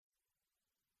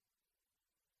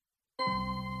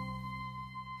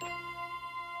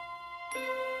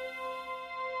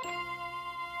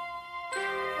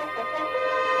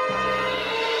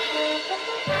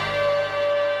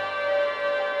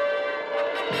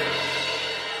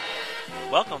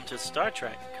Welcome to Star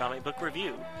Trek Comic Book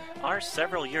Review. Our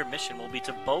several-year mission will be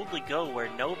to boldly go where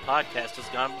no podcast has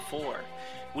gone before.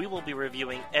 We will be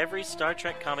reviewing every Star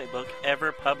Trek comic book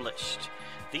ever published.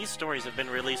 These stories have been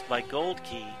released by Gold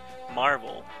Key,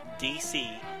 Marvel, DC,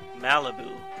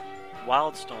 Malibu,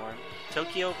 Wildstorm,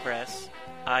 Tokyo Press,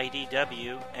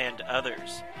 IDW, and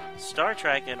others. Star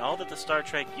Trek and all that the Star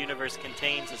Trek universe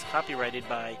contains is copyrighted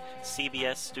by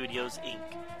CBS Studios, Inc.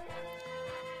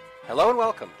 Hello and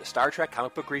welcome to Star Trek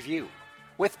Comic Book Review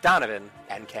with Donovan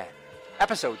and Ken.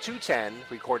 Episode 210,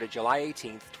 recorded July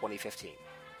 18th, 2015.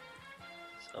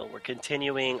 So we're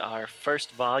continuing our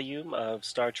first volume of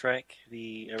Star Trek,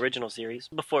 the original series,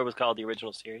 before it was called the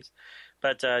original series.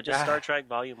 But just Star Trek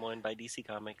Volume 1 by DC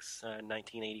Comics,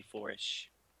 1984-ish.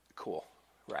 Cool,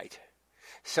 right.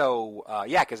 So,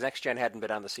 because Next Gen hadn't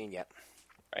been on the scene yet.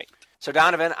 Right. So,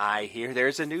 Donovan, I hear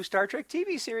there's a new Star Trek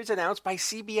TV series announced by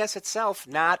CBS itself,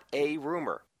 not a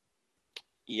rumor.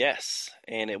 Yes,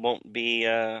 and it won't be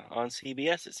on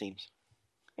CBS, it seems.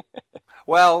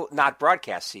 Well, not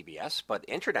broadcast CBS, but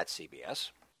internet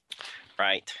CBS.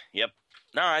 Right, yep.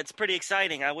 No, it's pretty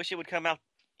exciting. I wish it would come out,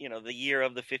 the year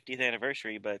of the 50th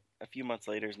anniversary, but a few months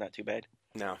later is not too bad.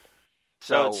 No.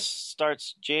 So it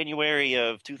starts January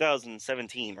of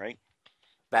 2017, right?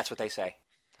 That's what they say.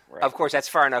 Right. Of course, that's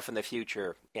far enough in the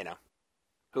future,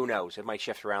 who knows? It might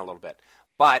shift around a little bit.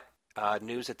 But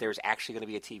news that there's actually going to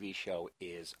be a TV show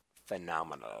is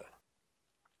phenomenal.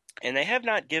 And they have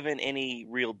not given any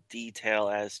real detail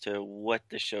as to what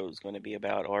the show is going to be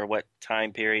about or what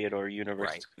time period or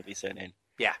universe it's going to be set in.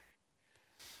 Yeah.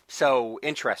 So,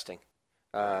 interesting.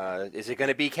 Is it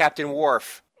going to be Captain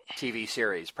Worf TV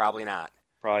series? Probably not.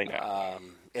 Probably not.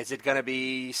 Is it going to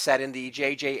be set in the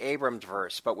J.J. Abrams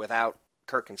verse, but without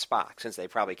Kirk and Spock, since they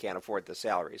probably can't afford the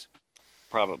salaries?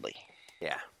 Probably.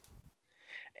 Yeah.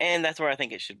 And that's where I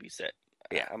think it should be set.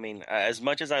 Yeah. I mean, as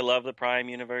much as I love the Prime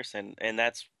universe, and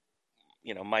that's,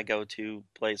 my go-to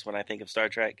place when I think of Star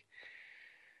Trek,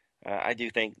 I do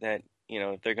think that,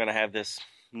 if they're going to have this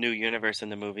new universe in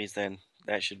the movies, then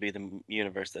that should be the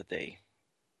universe that they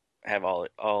have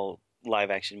all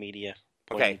live-action media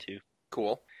pointing to.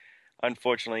 Cool.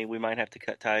 Unfortunately, we might have to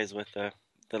cut ties with the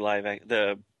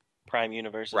Prime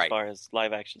universe as far as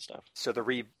live-action stuff. So the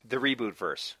reboot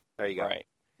verse. There you go.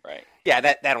 Right. Yeah,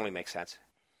 that only makes sense.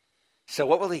 So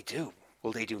what will they do?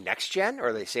 Will they do Next Gen, or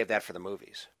will they save that for the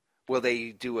movies? Will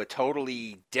they do a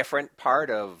totally different part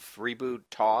of reboot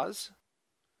TOS?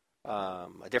 A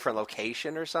different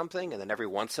location or something? And then every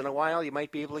once in a while you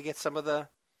might be able to get some of the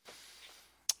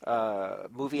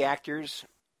movie actors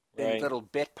in little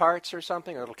bit parts or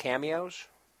something, or little cameos?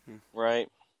 Right.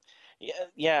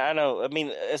 Yeah, I know. I mean,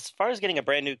 as far as getting a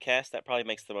brand new cast, that probably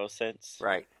makes the most sense.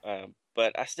 Right.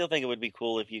 But I still think it would be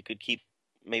cool if you could keep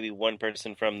maybe one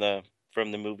person from the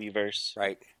movieverse.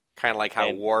 Right. Kind of like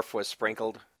how Worf was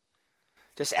sprinkled.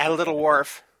 Just add a little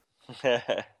Worf.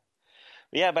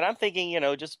 Yeah, but I'm thinking,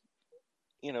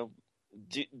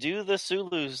 do the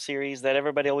Sulu series that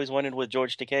everybody always wanted with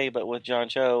George Takei, but with John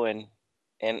Cho, and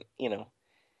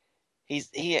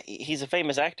he's a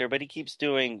famous actor, but he keeps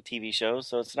doing TV shows,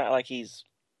 so it's not like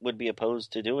would be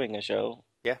opposed to doing a show.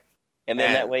 Yeah. And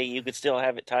then that way you could still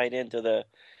have it tied into the,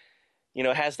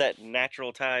 has that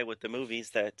natural tie with the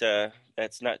movies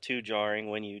that's not too jarring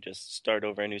when you just start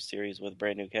over a new series with a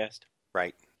brand new cast.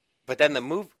 Right. But then the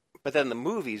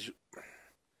movies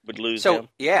would lose him.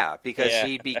 Yeah, because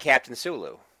he'd be Captain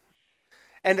Sulu.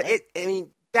 And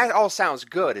that all sounds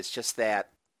good. It's just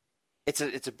that it's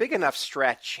a big enough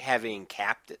stretch having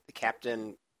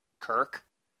Captain Kirk,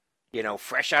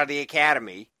 fresh out of the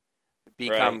academy,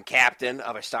 become captain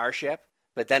of a starship.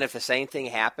 But then if the same thing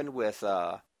happened with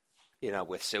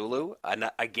with Sulu,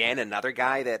 again, another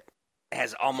guy that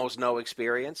has almost no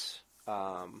experience,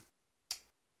 I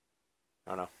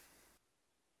don't know.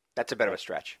 That's a bit of a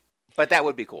stretch. But that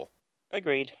would be cool.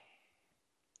 Agreed.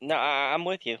 No, I'm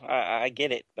with you. I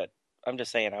get it, but I'm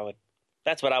just saying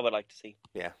that's what I would like to see.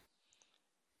 Yeah.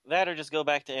 That or just go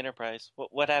back to Enterprise.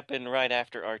 What happened right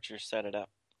after Archer set up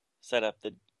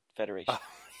the Federation?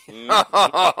 It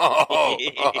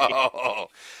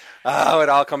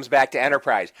all comes back to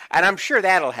Enterprise. And I'm sure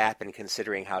that'll happen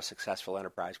considering how successful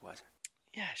Enterprise was.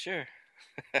 Yeah, sure.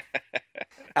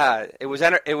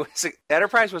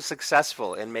 Enterprise was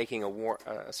successful in making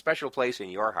a special place in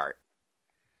your heart.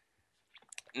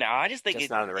 No, I just think it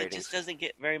just doesn't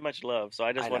get very much love. So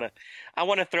I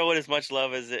want to throw it as much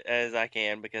love as I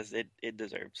can because it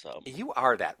deserves some. You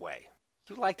are that way.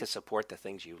 You like to support the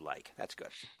things you like. That's good.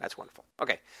 That's wonderful.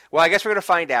 Okay. Well, I guess we're going to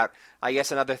find out. I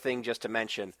guess another thing just to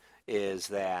mention is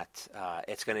that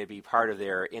it's going to be part of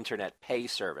their internet pay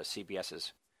service,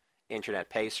 CBS's internet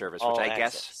pay service, All which I access.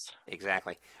 guess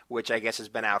exactly, which I guess has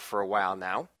been out for a while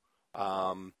now.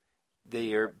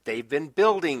 They've been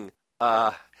building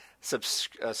a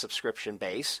subscription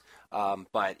base,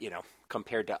 but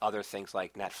compared to other things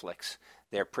like Netflix,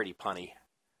 they're pretty punny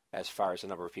as far as the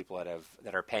number of people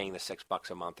that are paying the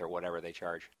 $6 a month or whatever they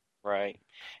charge. Right.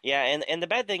 Yeah, and the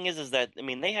bad thing is that I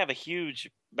mean they have a huge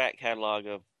back catalog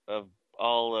of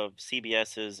all of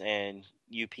CBS's and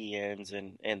UPN's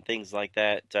and things like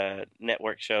that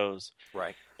network shows,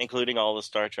 Right. including all the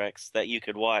Star Treks that you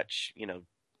could watch,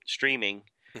 streaming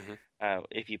Mm-hmm.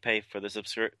 if you pay for the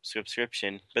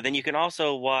subscription. But then you can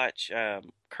also watch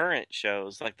current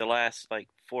shows, like the last 4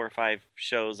 or 5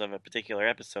 shows of a particular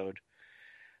episode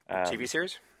TV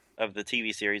series? of the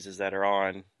TV series that are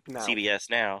on No. CBS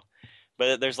now.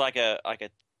 But there's like a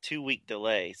 2-week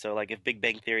delay. So like if Big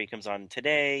Bang Theory comes on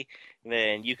today,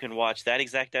 then you can watch that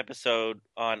exact episode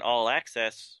on All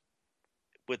Access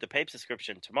with the paid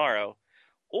subscription tomorrow,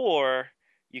 or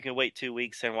you can wait 2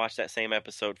 weeks and watch that same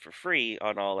episode for free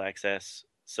on All Access.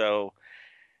 So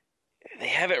they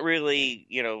haven't really,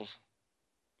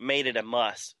 made it a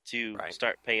must to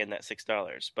start paying that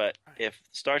 $6. But if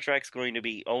Star Trek's going to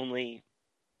be only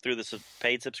through the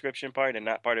paid subscription part and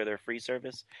not part of their free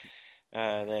service,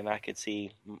 then I could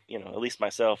see, at least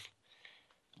myself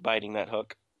biting that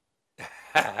hook.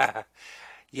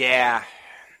 Yeah,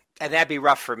 and that'd be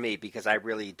rough for me because I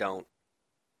really don't.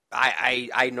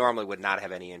 I normally would not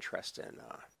have any interest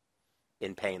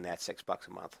in paying that $6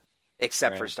 a month,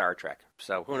 except for Star Trek.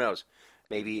 So who knows?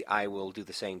 Maybe I will do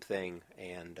the same thing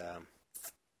and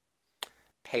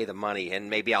pay the money, and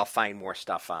maybe I'll find more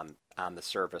stuff on the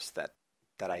service that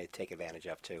I take advantage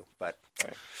of too. But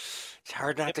it's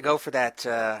hard not to go for that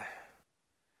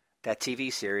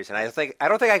TV series, and I don't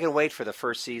think I can wait for the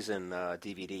first season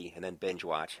DVD and then binge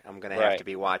watch. I'm going to have to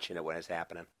be watching it when it's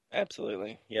happening.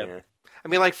 Absolutely, yeah. I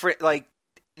mean, like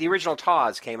the original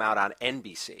TOS came out on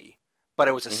NBC, but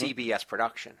it was a CBS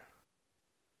production.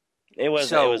 It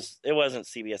wasn't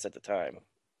CBS at the time.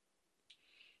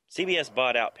 CBS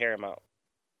bought out Paramount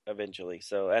eventually,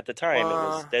 so at the time it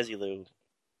was Desilu.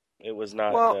 It was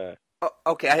not. Well,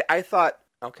 okay. I thought.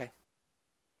 Okay.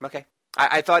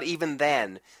 I thought even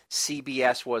then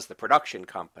CBS was the production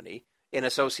company in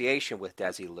association with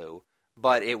Desilu,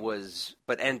 but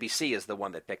NBC is the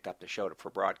one that picked up the show for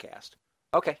broadcast.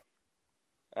 Okay.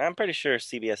 I'm pretty sure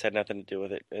CBS had nothing to do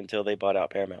with it until they bought out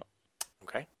Paramount.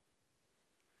 Okay.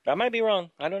 I might be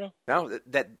wrong. I don't know.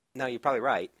 No, you're probably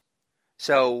right.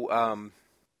 So,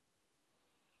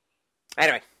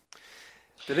 anyway,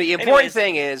 the important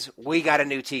thing is we got a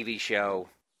new TV show.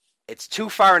 It's too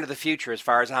far into the future as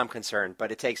far as I'm concerned,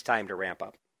 but it takes time to ramp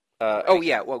up.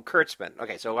 Kurtzman.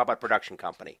 Okay, so how about production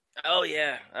company? Oh,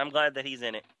 yeah. I'm glad that he's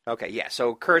in it. Okay, yeah.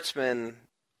 So Kurtzman,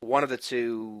 one of the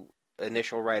two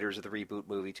initial writers of the reboot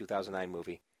movie, 2009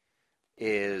 movie,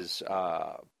 is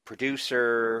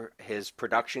producer. His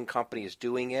production company is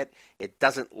doing it. It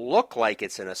doesn't look like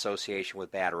it's in association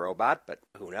with Bad Robot, but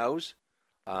who knows?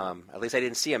 At least I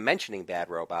didn't see him mentioning Bad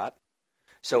Robot.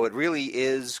 So it really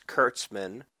is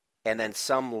Kurtzman and then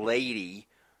some lady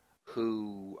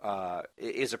who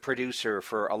is a producer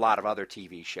for a lot of other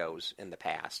TV shows in the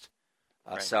past.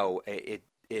 So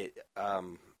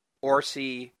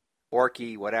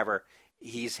Orky, whatever,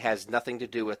 has nothing to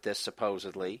do with this,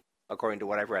 supposedly, according to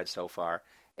what I've read so far.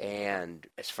 And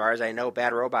as far as I know,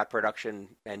 Bad Robot production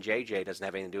and JJ doesn't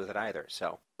have anything to do with it either.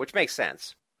 So, which makes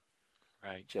sense.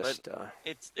 Right. Just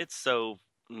it's so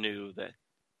new that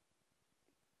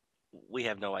we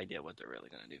have no idea what they're really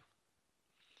going to do.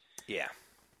 Yeah.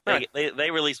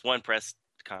 They released one press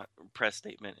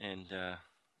statement, and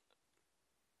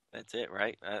that's it,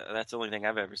 right? That's the only thing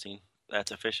I've ever seen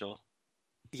that's official.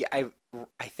 Yeah,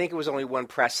 I think it was only one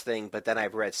press thing, but then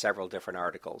I've read several different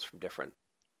articles from different,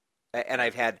 and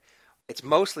it's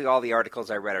mostly all the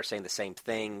articles I read are saying the same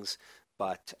things,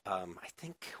 but I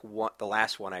think the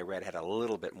last one I read had a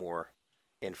little bit more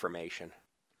information.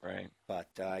 Right. But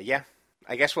yeah,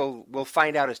 I guess we'll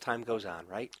find out as time goes on,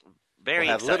 right? We'll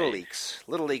have little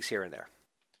leaks here and there.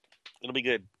 It'll be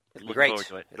good. It'll be great.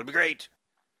 It'll be great.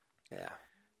 Yeah.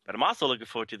 But I'm also looking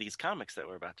forward to these comics that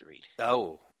we're about to read.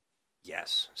 Oh,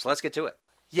 yes. So let's get to it.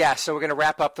 Yeah, so we're going to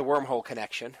wrap up the Wormhole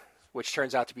Connection, which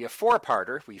turns out to be a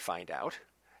 4-parter, we find out,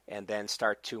 and then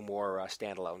start 2 more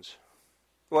standalones.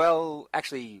 Well,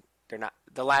 actually, they're not.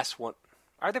 The last one,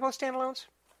 are they both standalones?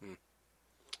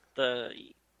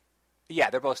 Yeah,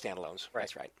 they're both standalones. Right.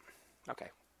 That's right.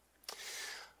 Okay.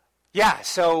 Yeah,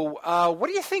 so what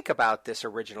do you think about this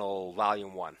original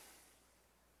Volume 1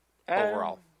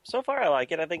 overall? So far, I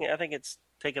like it. I think it's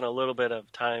taken a little bit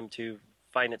of time to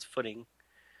find its footing.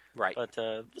 Right. But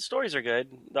the stories are good.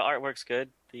 The artwork's good.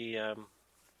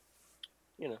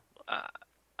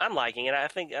 I'm liking it. I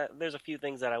think there's a few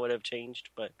things that I would have changed,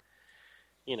 but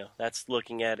that's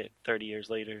looking at it 30 years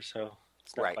later, so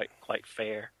it's not quite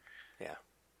fair. Yeah.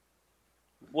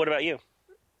 What about you?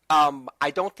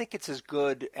 I don't think it's as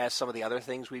good as some of the other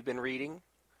things we've been reading.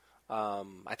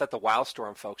 I thought the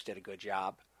Wildstorm folks did a good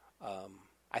job.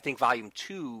 I think Volume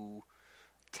 2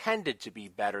 tended to be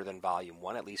better than Volume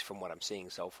 1, at least from what I'm seeing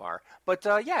so far. But,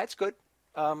 yeah, it's good.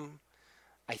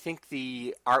 I think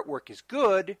the artwork is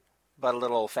good, but a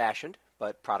little old-fashioned,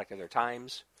 but product of their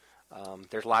times.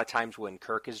 There's a lot of times when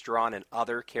Kirk is drawn and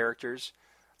other characters,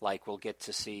 like we'll get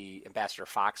to see Ambassador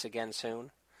Fox again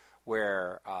soon,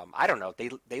 where, I don't know,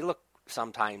 they look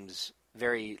sometimes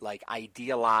very, like,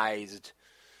 idealized,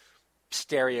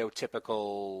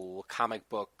 stereotypical comic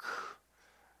book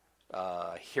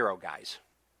hero guys.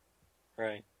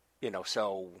 Right.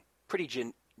 So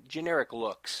pretty generic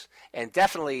looks. And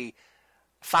definitely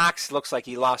Fox looks like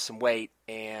he lost some weight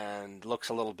and looks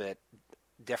a little bit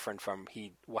different from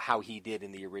how he did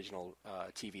in the original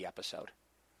TV episode.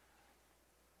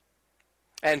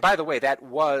 And by the way, that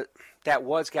was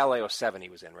Galileo 7 he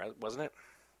was in, right? Wasn't it?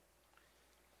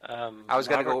 I was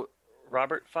going to go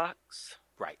Robert Fox.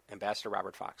 Right, Ambassador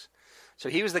Robert Fox. So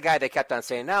he was the guy that kept on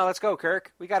saying, "No, let's go,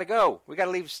 Kirk. We got to go. We got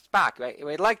to leave Spock.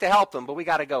 We'd like to help them, but we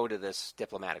got to go to this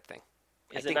diplomatic thing."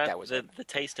 I think that was the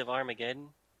Taste of Armageddon.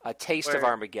 A Taste of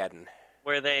Armageddon,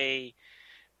 where the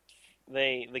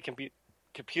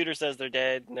computer says they're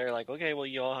dead, and they're like, "Okay, well,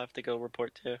 you all have to go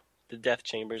report to the death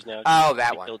chambers now." Oh,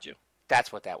 that one. Killed you.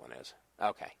 That's what that one is.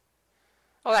 Okay.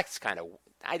 Well, that's kind of.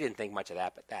 I didn't think much of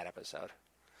that episode.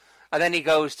 And then he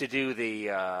goes to do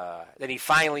then he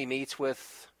finally meets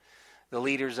with the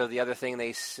leaders of the other thing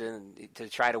to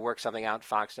try to work something out.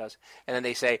 Fox does, and then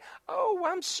they say, "Oh,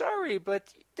 I'm sorry,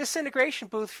 but disintegration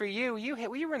booth for you. You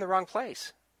were in the wrong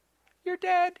place. You're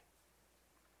dead."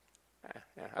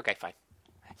 Yeah, okay, fine.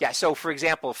 Yeah. So, for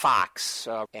example, Fox,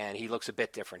 and he looks a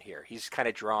bit different here. He's kind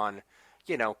of drawn,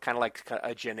 kind of like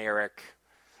a generic,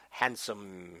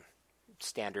 handsome,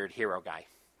 standard hero guy.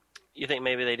 You think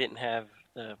maybe they didn't have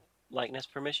the likeness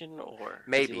permission, or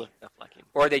maybe, he looked up like him?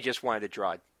 Or they just wanted to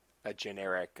draw a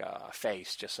generic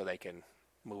face just so they can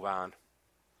move on.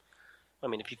 I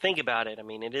mean, if you think about it,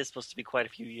 it is supposed to be quite a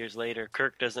few years later.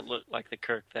 Kirk doesn't look like the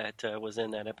Kirk that was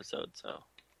in that episode, so.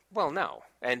 Well, no,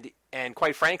 and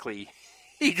quite frankly,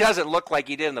 he doesn't look like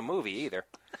he did in the movie either.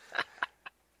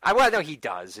 No, he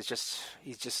does. It's just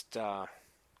he's just.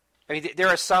 There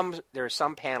are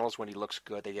some panels when he looks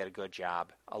good. They did a good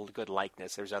job, a good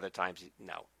likeness. There's other times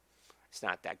no, it's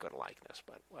not that good a likeness,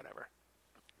 but whatever.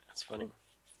 That's funny.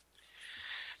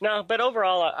 No, but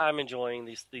overall, I'm enjoying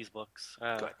these books.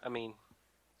 Good.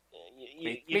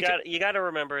 You got to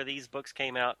remember these books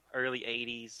came out early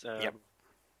 '80s. Yep.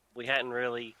 We hadn't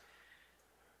really,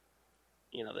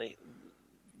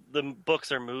 the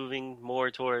books are moving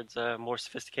more towards more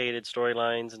sophisticated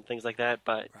storylines and things like that.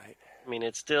 But right.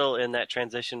 It's still in that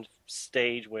transition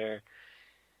stage where,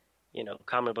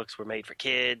 comic books were made for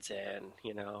kids, and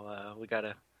we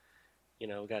gotta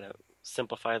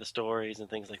simplify the stories and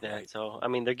things like that. Right. So,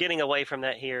 they're getting away from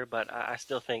that here, but I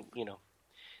still think,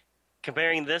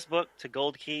 comparing this book to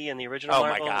Gold Key and the original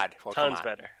Marvel, my God. Well, tons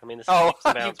better. This are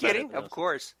you kidding? Of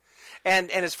course. And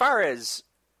as far as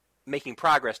making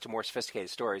progress to more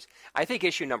sophisticated stories, I think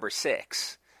issue number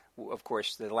 6, of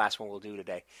course, the last one we'll do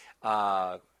today,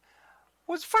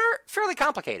 was fairly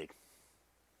complicated.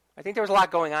 I think there was a lot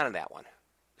going on in that one.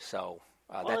 So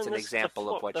that's an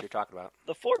example of what you're talking about.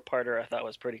 The 4-parter I thought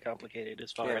was pretty complicated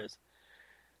as far as...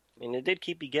 it did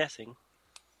keep you guessing.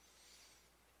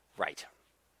 Right.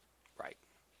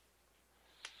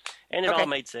 And it all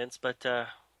made sense, but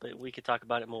we could talk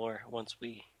about it more once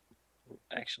we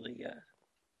actually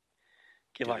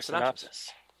give our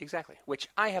synopsis. Exactly, which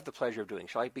I have the pleasure of doing.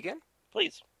 Shall I begin?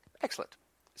 Please. Excellent.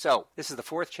 So, this is the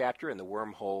 4th chapter in the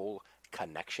Wormhole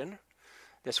Connection.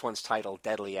 This one's titled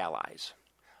Deadly Allies.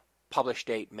 Published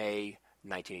date May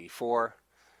 1984.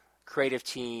 Creative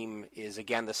team is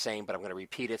again the same, but I'm going to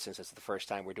repeat it since it's the first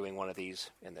time we're doing one of these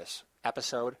in this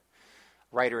episode.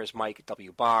 Writer is Mike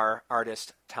W. Barr.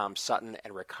 Artist Tom Sutton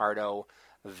and Ricardo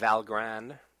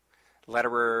Valgran.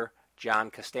 Letterer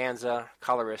John Costanza.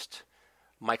 Colorist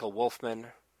Michael Wolfman.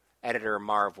 Editor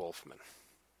Marv Wolfman.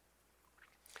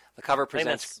 The cover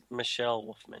presents... Michelle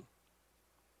Wolfman.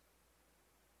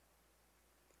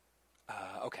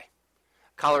 Okay.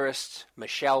 Colorist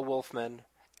Michelle Wolfman.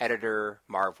 Editor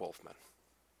Marv Wolfman.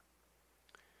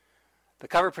 The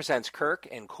cover presents Kirk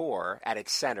and Kor at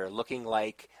its center looking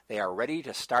like they are ready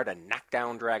to start a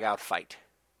knockdown, drag-out fight.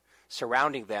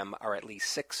 Surrounding them are at least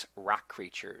 6 rock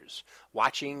creatures,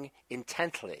 watching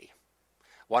intently.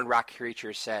 One rock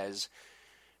creature says,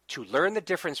 "To learn the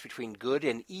difference between good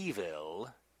and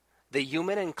evil, the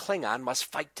human and Klingon must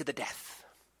fight to the death."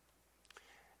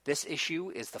 This issue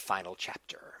is the final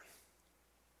chapter.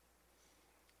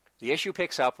 The issue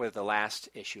picks up where the last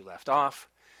issue left off.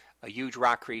 A huge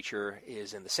rock creature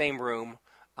is in the same room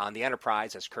on the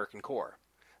Enterprise as Kirk and Kor.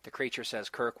 The creature says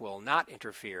Kirk will not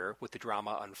interfere with the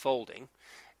drama unfolding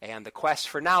and the quest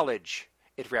for knowledge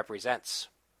it represents,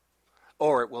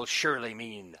 or it will surely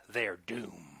mean their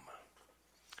doom.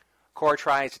 Kor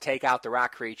tries to take out the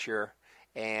rock creature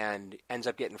and ends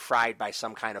up getting fried by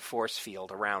some kind of force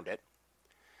field around it.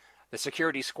 The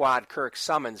security squad Kirk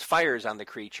summons fires on the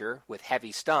creature with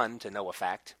heavy stun to no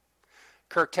effect.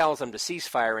 Kirk tells them to cease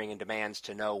firing and demands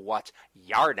to know what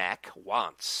Yarnak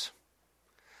wants.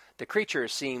 The creature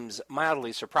seems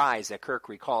mildly surprised that Kirk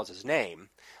recalls his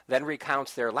name, then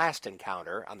recounts their last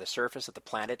encounter on the surface of the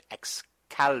planet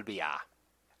Excalibur.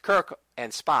 Kirk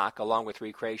and Spock, along with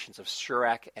recreations of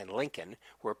Shurak and Lincoln,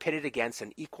 were pitted against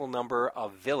an equal number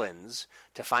of villains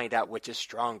to find out which is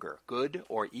stronger, good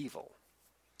or evil.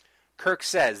 Kirk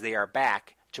says they are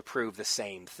back to prove the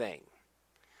same thing.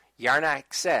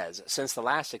 Yarnak says since the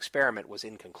last experiment was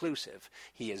inconclusive,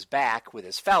 he is back with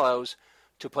his fellows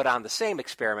to put on the same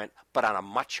experiment, but on a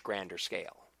much grander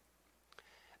scale.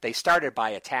 They started by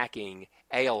attacking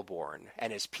Aelborn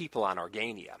and his people on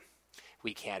Organia.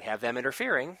 We can't have them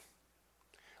interfering.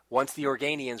 Once the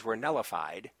Organians were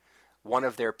nullified, one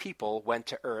of their people went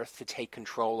to Earth to take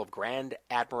control of Grand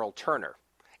Admiral Turner,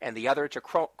 and the other to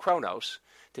Kronos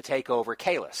to take over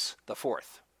Kahless, the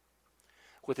fourth.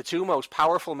 With the 2 most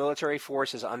powerful military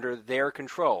forces under their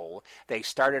control, they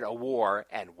started a war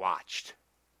and watched.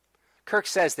 Kirk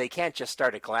says they can't just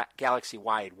start a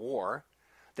galaxy-wide war.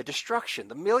 The destruction,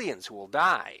 the millions who will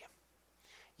die.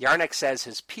 Yarnak says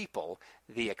his people,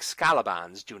 the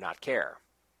Excalibans, do not care.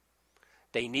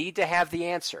 They need to have the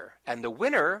answer, and the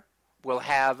winner will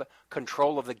have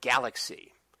control of the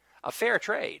galaxy. A fair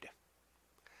trade.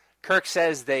 Kirk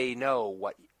says they know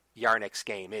what Yarnak's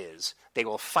game is. They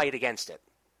will fight against it.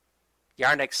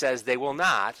 Yarnak says they will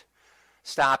not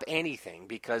stop anything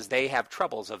because they have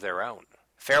troubles of their own.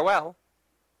 Farewell.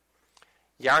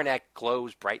 Yarnak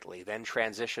glows brightly, then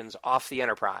transitions off the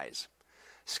Enterprise.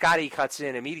 Scotty cuts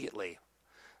in immediately,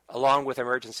 along with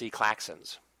emergency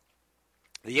klaxons.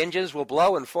 The engines will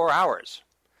blow in 4 hours.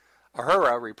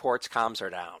 Uhura reports comms are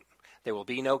down. There will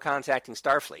be no contacting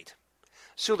Starfleet.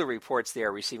 Sulu reports they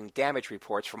are receiving damage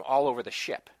reports from all over the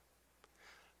ship.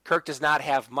 Kirk does not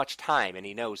have much time, and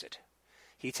he knows it.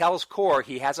 He tells Kor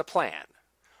he has a plan.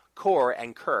 Kor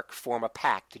and Kirk form a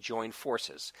pact to join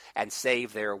forces and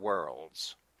save their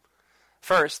worlds.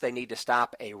 First, they need to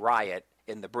stop a riot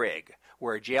in the brig,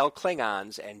 where jailed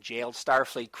Klingons and jailed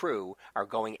Starfleet crew are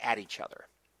going at each other.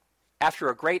 After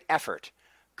a great effort,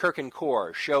 Kirk and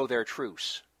Kor show their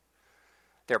truce,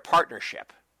 their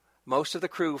partnership. Most of the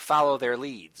crew follow their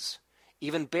leads.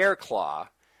 Even Bearclaw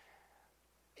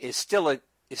is still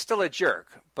a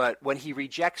jerk, but when he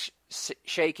rejects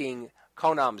shaking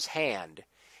Konam's hand,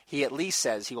 he at least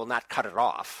says he will not cut it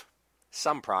off.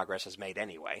 Some progress is made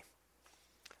anyway.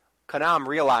 Konam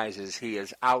realizes he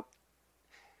is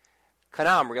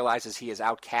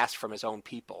outcast from his own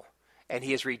people, and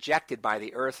he is rejected by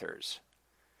the Earthers.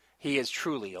 He is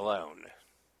truly alone.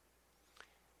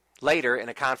 Later, in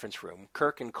a conference room,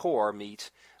 Kirk and Kor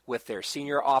meet with their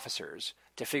senior officers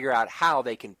to figure out how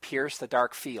they can pierce the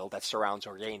dark field that surrounds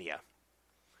Organia.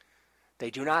 They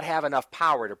do not have enough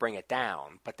power to bring it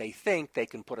down, but they think they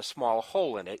can put a small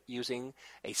hole in it using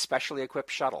a specially equipped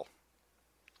shuttle.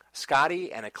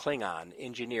 Scotty and a Klingon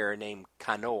engineer named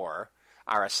Kanor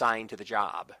are assigned to the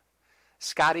job.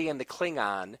 Scotty and the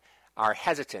Klingon are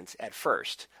hesitant at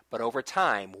first, but over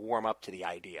time warm up to the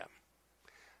idea.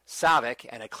 Saavik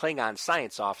and a Klingon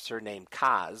science officer named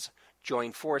Kaz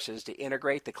join forces to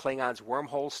integrate the Klingons'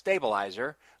 wormhole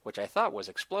stabilizer, which I thought was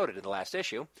exploded in the last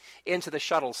issue, into the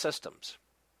shuttle systems.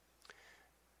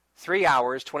 3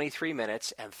 hours, 23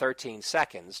 minutes, and 13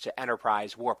 seconds to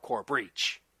Enterprise warp core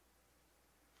breach.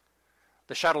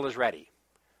 The shuttle is ready.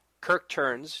 Kirk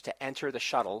turns to enter the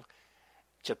shuttle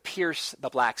to pierce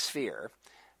the black sphere,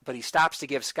 but he stops to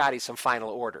give Scotty some final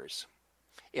orders.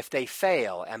 If they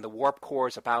fail and the warp core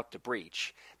is about to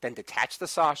breach, then detach the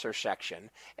saucer section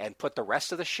and put the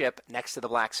rest of the ship next to the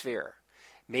black sphere.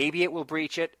 Maybe it will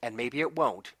breach it, and maybe it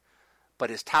won't, but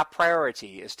his top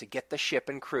priority is to get the ship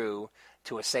and crew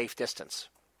to a safe distance.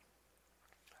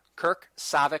 Kirk,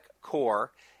 Saavik,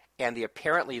 Kor, and the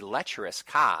apparently lecherous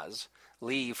Kaz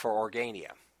leave for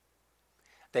Organia.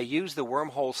 They use the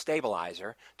wormhole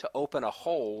stabilizer to open a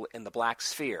hole in the black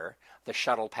sphere the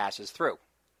shuttle passes through.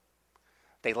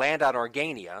 They land on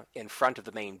Organia in front of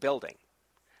the main building.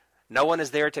 No one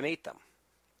is there to meet them.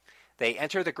 They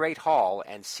enter the Great Hall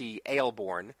and see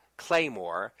Aelborn,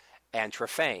 Claymore, and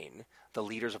Trefane, the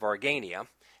leaders of Organia,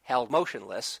 held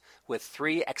motionless with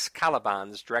 3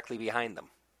 Excalibons directly behind them.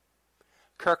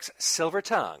 Kirk's silver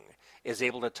tongue is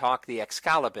able to talk the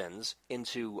Excalibons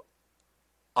into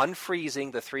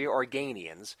unfreezing the 3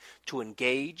 Organians to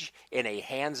engage in a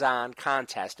hands-on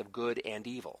contest of good and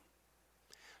evil.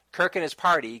 Kirk and his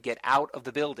party get out of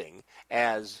the building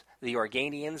as the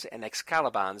Organians and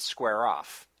Excalibons square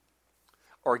off.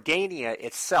 Organia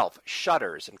itself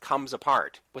shudders and comes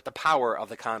apart with the power of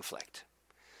the conflict.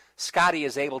 Scotty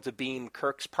is able to beam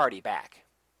Kirk's party back.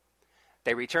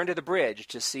 They return to the bridge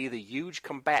to see the huge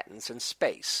combatants in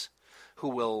space,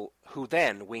 who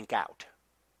then wink out.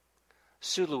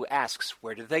 Sulu asks,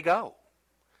 where did they go?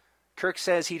 Kirk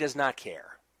says he does not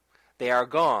care. They are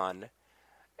gone,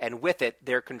 and with it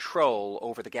their control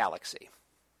over the galaxy.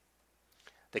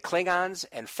 The Klingons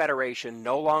and Federation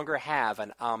no longer have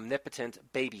an omnipotent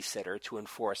babysitter to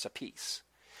enforce a peace.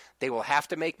 They will have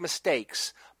to make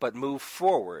mistakes, but move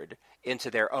forward into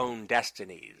their own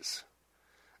destinies.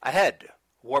 Ahead,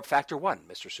 Warp Factor 1,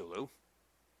 Mr. Sulu.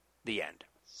 The end.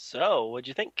 So, what'd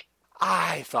you think?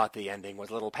 I thought the ending was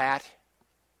a little pat.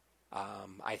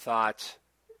 I thought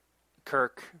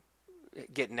Kirk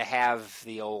getting to have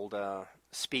the old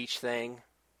speech thing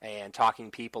and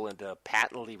talking people into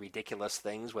patently ridiculous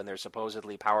things when they're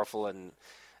supposedly powerful and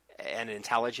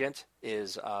intelligent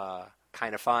is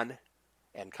kind of fun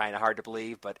and kind of hard to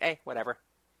believe, but hey, whatever.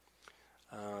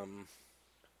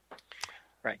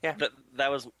 Right. Yeah.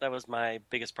 That was my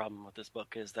biggest problem with this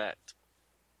book, is that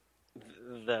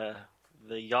the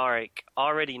Yarick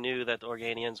already knew that the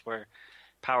Organians were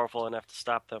powerful enough to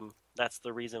stop them. That's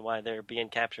the reason why they're being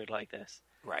captured like this.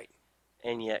 Right.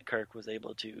 And yet Kirk was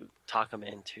able to talk them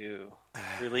into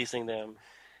releasing them.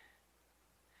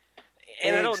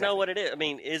 And I don't know what it is. I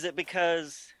mean, is it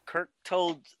because Kirk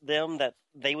told them that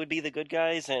they would be the good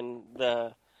guys and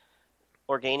the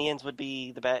Organians would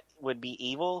be would be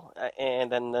evil, and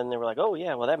then they were like, "Oh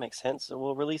yeah, well that makes sense. So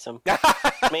we'll release them."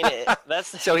 I mean,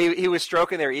 that's so he was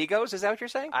stroking their egos. Is that what you're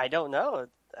saying? I don't know.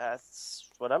 That's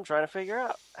what I'm trying to figure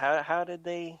out. How did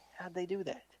they do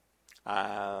that?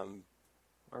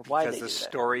 Or why because the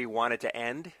story wanted to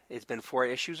end. It's been 4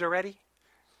 issues already.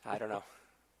 I don't know.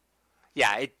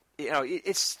 Yeah,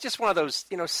 it's just one of those.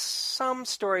 Some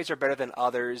stories are better than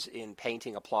others in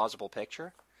painting a plausible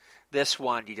picture. This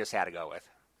one you just had to go with,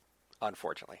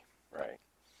 unfortunately. Right.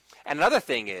 And another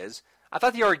thing is, I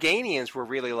thought the Organians were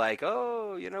really like,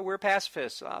 oh, we're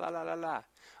pacifists, la la la la la.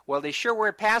 Well, they sure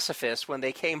were pacifists when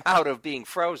they came out of being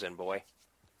frozen, boy.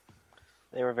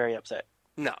 They were very upset.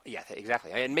 No, yeah,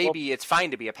 exactly. And maybe it's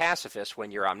fine to be a pacifist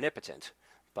when you're omnipotent,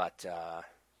 but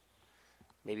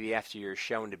maybe after you're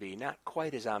shown to be not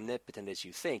quite as omnipotent as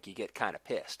you think, you get kind of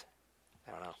pissed.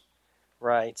 I don't know.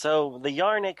 Right. So the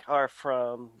Yarnik are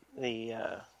from the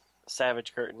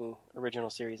Savage Curtain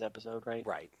original series episode, right?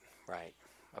 Right.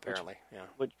 Apparently, yeah.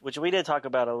 Which we did talk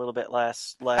about a little bit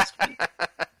last week.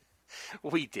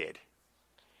 We did.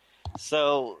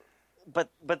 So,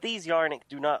 but these Yarnik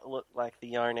do not look like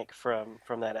the Yarnik from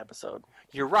that episode.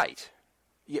 You're right.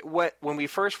 When we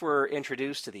first were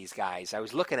introduced to these guys, I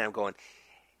was looking at them going,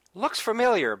 looks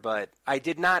familiar, but it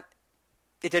did not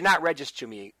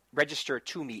register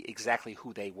to me exactly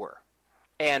who they were.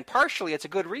 And partially it's a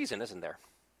good reason, isn't there?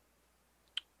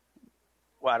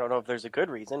 Well, I don't know if there's a good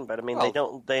reason, but I mean, they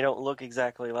don't look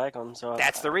exactly like them. So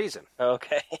that's the reason.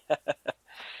 Okay.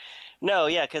 No,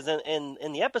 yeah, because in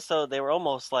the episode they were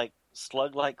almost like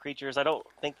slug-like creatures. I don't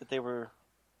think that they were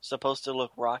supposed to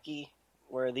look rocky,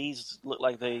 where these look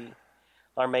like they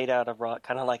are made out of rock,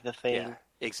 kind of like the Thing. Yeah,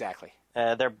 exactly.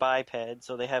 They're biped,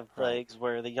 so they have legs,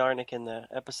 where the Yarnik in the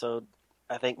episode,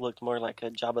 I think, looked more like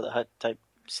a Jabba the Hutt type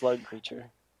slug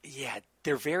creature. Yeah,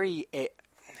 they're very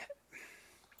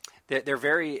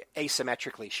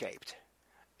asymmetrically shaped,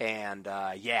 and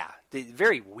they're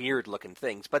very weird looking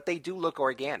things, but they do look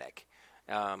organic,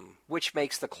 which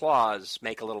makes the claws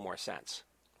make a little more sense.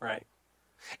 Right.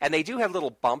 And they do have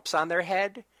little bumps on their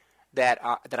head that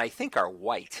I think are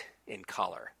white in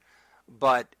color,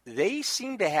 but they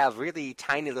seem to have really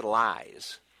tiny little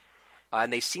eyes,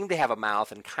 and they seem to have a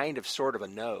mouth and kind of sort of a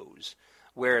nose,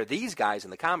 where these guys in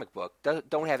the comic book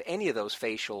don't have any of those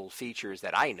facial features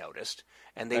that I noticed,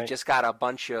 and they've just got a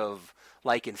bunch of,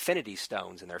 like, infinity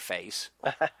stones in their face,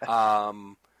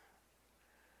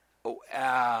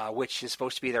 which is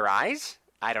supposed to be their eyes?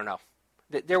 I don't know.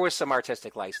 There was some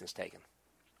artistic license taken.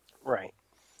 Right.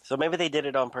 So maybe they did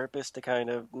it on purpose to kind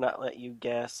of not let you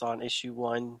guess on issue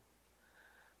 1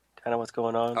 kind of what's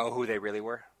going on. Oh, who they really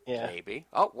were? Yeah. Maybe.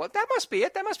 Oh, well, that must be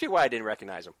it. That must be why I didn't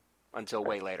recognize them until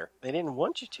way later. They didn't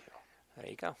want you to. There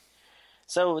you go.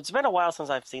 So it's been a while since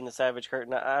I've seen the Savage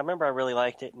Curtain. I remember I really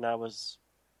liked it, and I was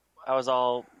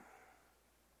all,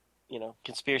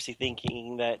 conspiracy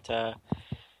thinking that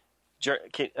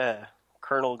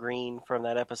Colonel Green from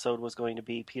that episode was going to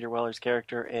be Peter Weller's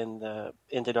character in the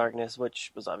Into Darkness,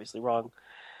 which was obviously wrong.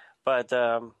 But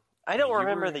I don't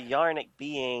remember the Yarnik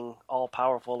being all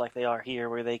powerful like they are here,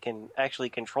 where they can actually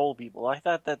control people. I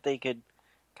thought that they could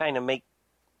kind of make,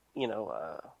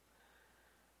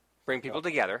 bring people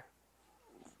together.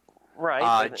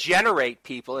 Right. Generate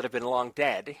people that have been long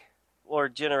dead. Or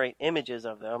generate images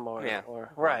of them,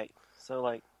 right. So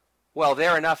like, well,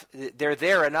 they're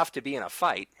there enough to be in a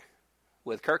fight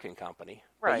with Kirk and company.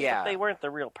 Right, but yeah. But they weren't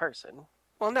the real person.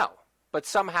 Well, no. But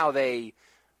somehow they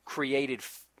created,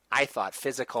 I thought,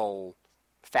 physical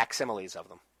facsimiles of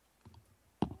them.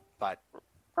 But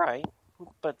right.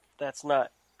 But that's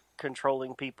not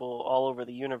controlling people all over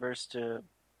the universe to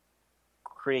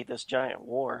create this giant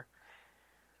war.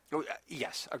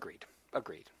 Yes, agreed.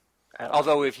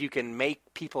 Although if you can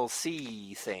make people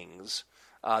see things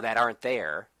that aren't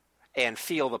there and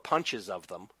feel the punches of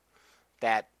them,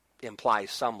 that implies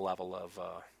some level of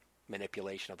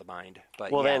manipulation of the mind.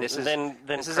 But well, yeah, this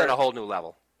is at a whole new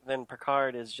level. Then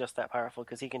Picard is just that powerful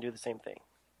because he can do the same thing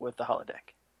with the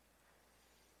holodeck.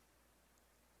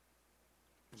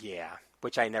 Yeah,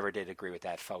 which I never did agree with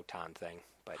that photon thing,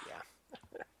 but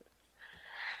yeah.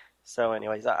 So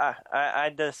anyways,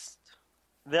 I just,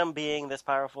 them being this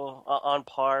powerful, on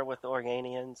par with the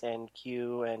Organians and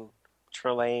Q and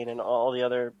Trelane and all the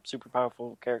other super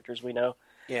powerful characters we know.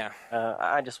 Yeah.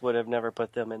 I just would have never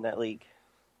put them in that league.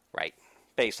 Right.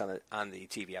 Based on the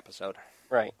TV episode.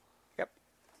 Right. Yep.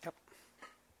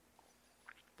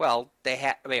 Well,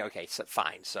 okay, so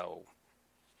fine. So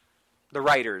the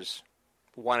writers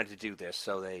wanted to do this,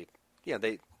 so they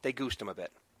goosed them a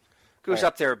bit. Goose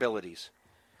up their abilities.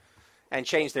 And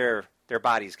change their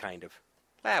bodies, kind of.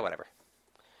 Whatever.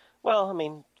 Well, I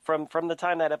mean, from the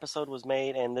time that episode was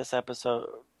made and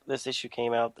this issue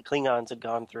came out, the Klingons had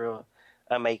gone through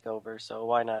a makeover, so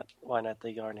why not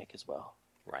the Yarnik as well?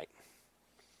 Right.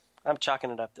 I'm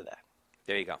chalking it up to that.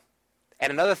 There you go.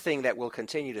 And another thing that we'll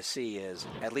continue to see is,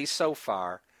 at least so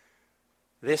far,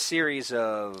 this series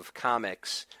of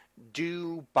comics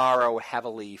do borrow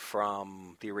heavily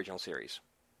from the original series.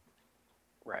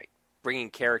 Right.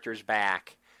 Bringing characters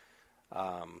back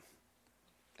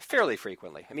fairly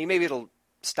frequently. I mean, maybe it'll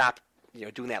stop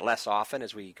doing that less often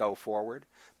as we go forward,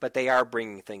 but they are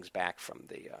bringing things back from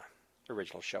the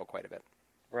original show quite a bit.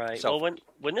 Right. So, well,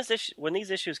 when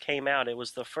these issues came out, it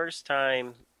was the first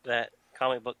time that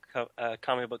comic book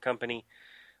company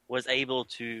was able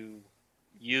to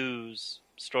use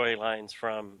storylines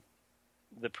from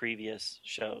the previous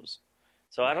shows.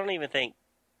 So I don't even think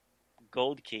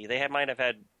Gold Key, might have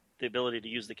had the ability to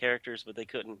use the characters, but they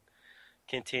couldn't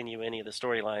continue any of the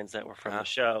storylines that were from the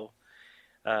show.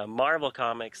 Marvel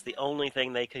Comics, the only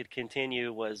thing they could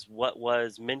continue was what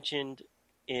was mentioned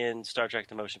in Star Trek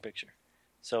The Motion Picture.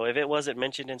 So if it wasn't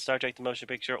mentioned in Star Trek The Motion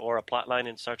Picture or a plotline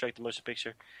in Star Trek The Motion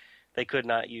Picture, they could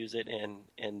not use it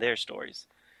in their stories,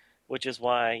 which is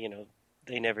why,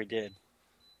 they never did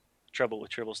Trouble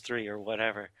with Tribbles 3 or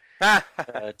whatever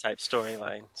type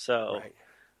storyline. So,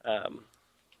 right.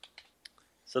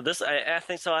 So this, I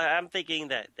think, so I'm thinking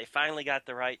that they finally got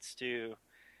the rights to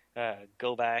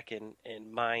go back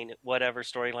and mine whatever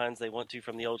storylines they want to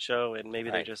from the old show, and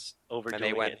maybe they're just overdoing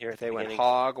it here at the beginning. They went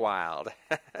hog wild.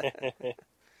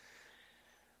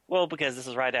 Well, because this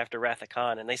is right after Wrath of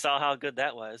Khan, and they saw how good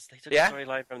that was. They took the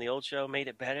storyline from the old show, made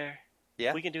it better.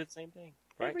 Yeah. We can do the same thing.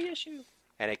 Every issue.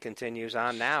 And it continues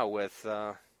on now with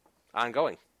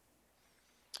ongoing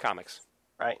comics.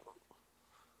 Right.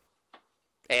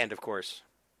 And, of course,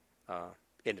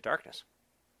 Into Darkness.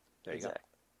 There you go.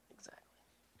 Exactly.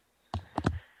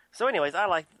 So, anyways, I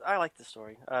like the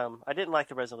story. I didn't like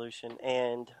the resolution,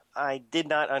 and I did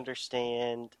not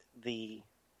understand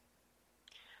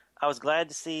I was glad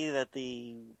to see that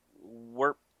the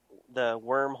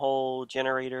wormhole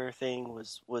generator thing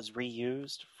was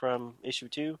reused from issue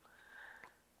 2,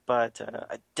 but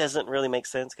it doesn't really make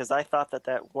sense because I thought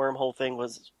that wormhole thing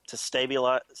was to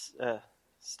stabilize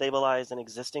an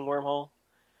existing wormhole,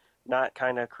 not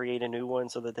kind of create a new one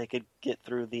so that they could get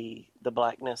through the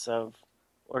blackness of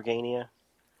Organia.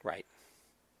 Right.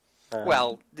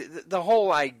 Well, the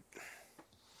whole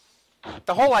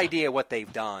idea of what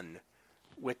they've done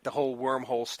with the whole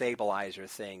wormhole stabilizer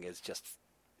thing is just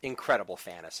incredible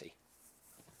fantasy.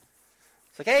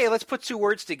 like, hey, let's put two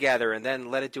words together and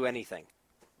then let it do anything.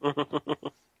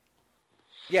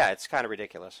 Yeah, it's kind of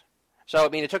ridiculous. So, I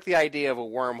mean, it took the idea of a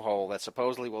wormhole that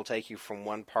supposedly will take you from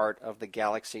one part of the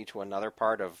galaxy to another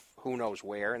part of who knows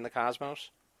where in the cosmos,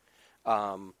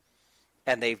 and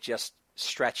they've just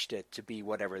stretched it to be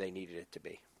whatever they needed it to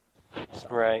be. So.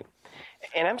 Right.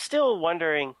 And I'm still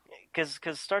wondering,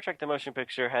 because Star Trek the Motion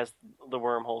Picture has the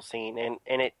wormhole scene,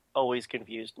 and it always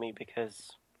confused me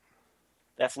because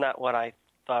that's not what I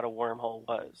thought a wormhole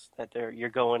was, that you're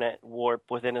going at warp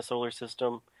within a solar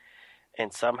system,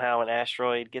 and somehow an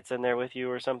asteroid gets in there with you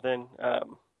or something,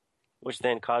 which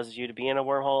then causes you to be in a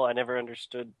wormhole. I never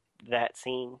understood that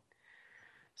scene.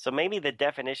 So maybe the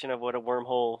definition of what a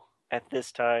wormhole at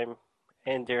this time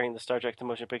and during the Star Trek the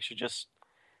Motion Picture just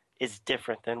is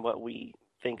different than what we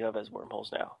think of as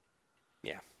wormholes now.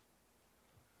 Yeah.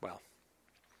 Well.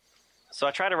 So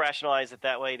I try to rationalize it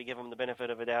that way to give them the benefit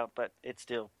of a doubt, but it's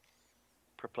still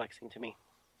perplexing to me.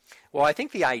 Well, I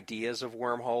think the ideas of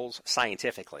wormholes,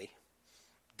 scientifically,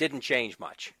 didn't change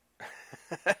much.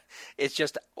 It's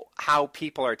just how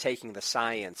people are taking the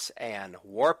science and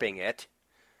warping it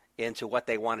into what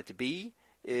they want it to be.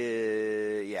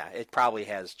 Yeah, it probably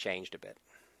has changed a bit.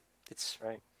 It's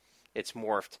right. It's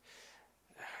morphed.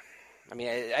 I mean,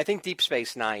 I think Deep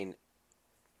Space Nine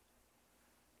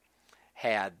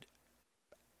had,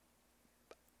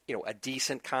 a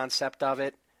decent concept of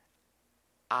it.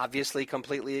 Obviously,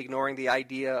 completely ignoring the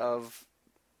idea of,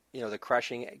 the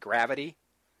crushing gravity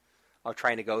of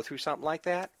trying to go through something like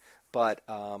that. But,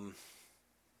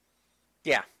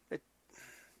 yeah,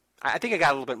 I think it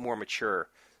got a little bit more mature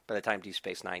by the time Deep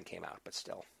Space Nine came out, but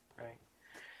still. Right.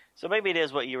 So maybe it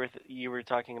is what you were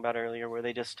talking about earlier, where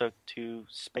they just took two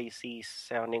spacey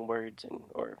sounding words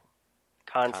or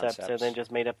concepts and then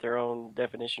just made up their own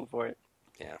definition for it.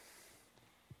 Yeah.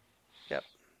 Yep.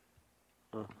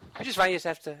 I just find you just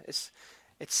have to.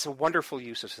 It's a wonderful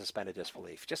use of suspended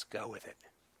disbelief. Just go with it.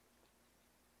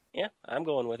 Yeah, I'm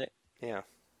going with it. Yeah.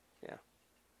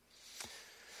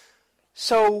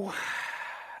 So,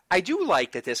 I do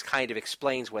like that this kind of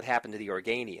explains what happened to the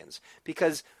Organians,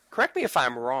 because, correct me if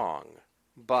I'm wrong,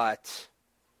 but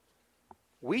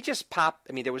we just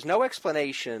there was no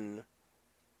explanation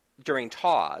during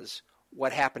TOS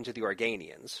what happened to the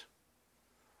Organians,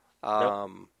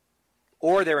 Nope.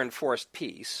 or their enforced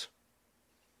peace,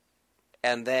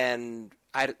 and then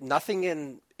nothing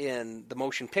in the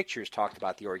motion pictures talked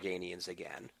about the Organians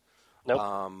again.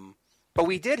 Nope. But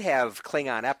we did have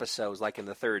Klingon episodes, like in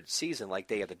the third season, like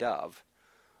Day of the Dove.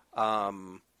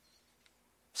 So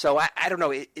I don't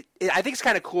know. I think it's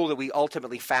kind of cool that we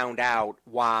ultimately found out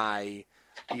why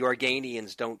the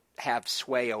Organians don't have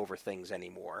sway over things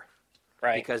anymore.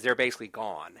 Right. Because they're basically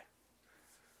gone.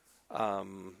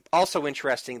 Also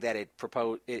interesting that it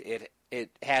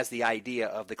has the idea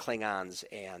of the Klingons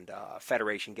and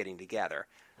Federation getting together.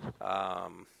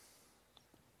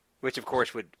 Which, of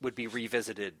course, would be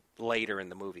revisited later in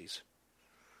the movies.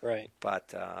 Right.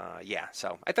 But, yeah,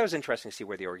 so I thought it was interesting to see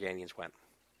where the Organians went.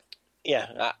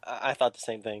 Yeah, I thought the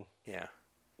same thing. Yeah.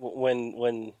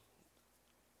 When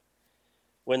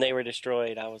they were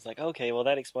destroyed, I was like, okay, well,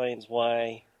 that explains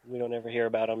why we don't ever hear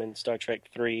about them in Star Trek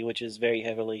 3, which is very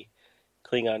heavily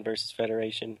Klingon versus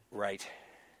Federation. Right.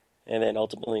 And then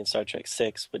ultimately in Star Trek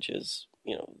 6, which is,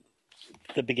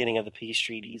 the beginning of the peace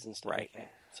treaties and stuff like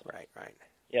that. So, Right.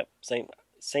 Yep,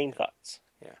 same thoughts.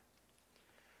 Yeah.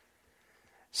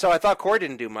 So I thought Core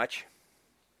didn't do much.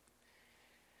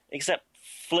 Except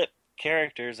flip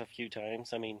characters a few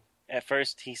times. I mean, at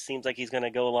first he seems like he's going to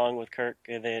go along with Kirk,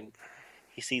 and then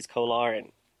he sees Kolar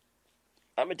and,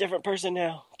 I'm a different person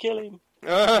now. Kill him.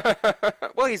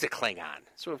 Well, he's a Klingon,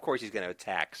 so of course he's going to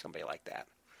attack somebody like that.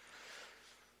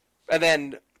 And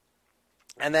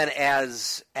then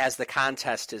as the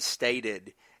contest is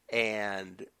stated,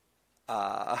 and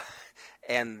the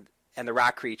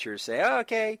rock creatures say, oh,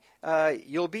 okay,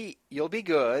 you'll be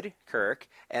good, Kirk,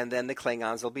 and then the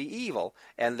Klingons will be evil,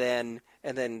 and then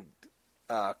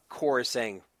Core is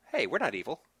saying, hey, we're not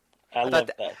evil. I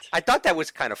love that. I thought that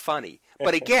was kind of funny,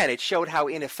 but again, it showed how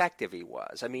ineffective he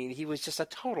was. I mean, he was just a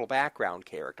total background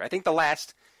character. I think the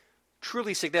last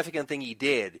truly significant thing he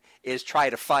did is try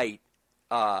to fight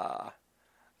the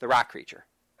rock creature.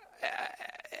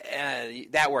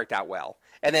 That worked out well.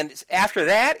 And then after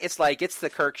that, it's like it's the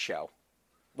Kirk show.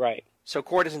 Right. So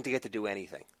Core doesn't get to do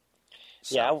anything.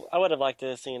 So. Yeah, I would have liked to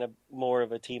have seen more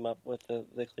of a team up with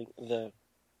the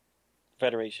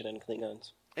Federation and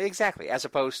Klingons. Exactly, as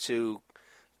opposed to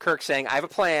Kirk saying, I have a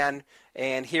plan,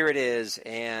 and here it is,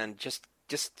 and just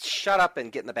shut up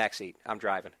and get in the back seat. I'm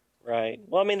driving. Right.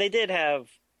 Well, I mean, they did have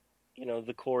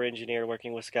the core engineer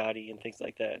working with Scotty and things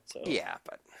like that. So Yeah,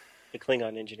 but the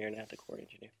Klingon engineer, not the core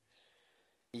engineer.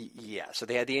 yeah. So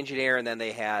they had the engineer, and then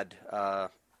they had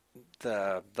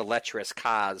the lecherous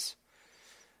Kaz,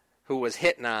 who was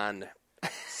hitting on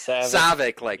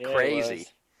Saavik like crazy.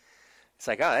 It's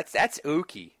like, oh, that's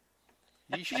ooky.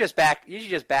 You should just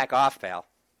back off, pal.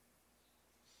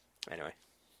 Anyway.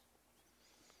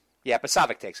 Yeah, but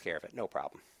Saavik takes care of it, no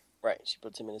problem. Right, she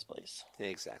puts him in his place.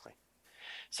 Exactly.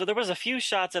 So there was a few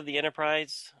shots of the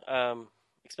Enterprise,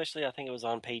 especially I think it was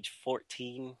on page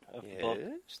 14 of the book,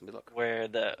 Let me look. where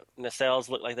the nacelles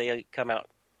look like they come out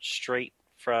straight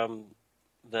from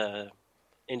the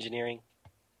engineering.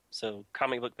 So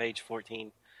comic book page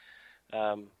 14.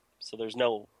 So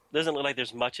doesn't look like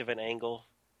there's much of an angle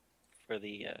for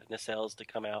the nacelles to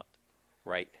come out.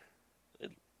 Right.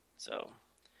 So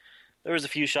there was a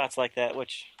few shots like that,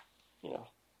 which,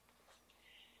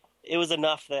 it was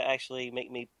enough that actually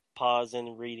make me pause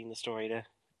in reading the story to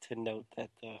note that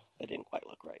it didn't quite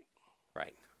look right.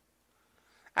 Right.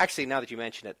 Actually, now that you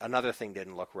mention it, another thing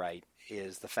didn't look right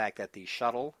is the fact that the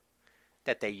shuttle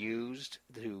that they used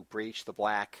to breach the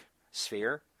black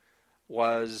sphere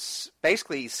was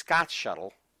basically Spock's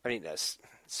shuttle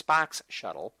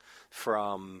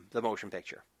from the motion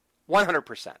picture.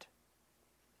 100%.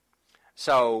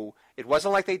 So it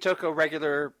wasn't like they took a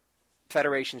regular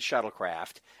Federation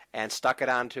shuttlecraft and stuck it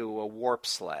onto a warp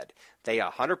sled. They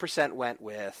 100% went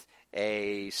with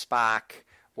a Spock,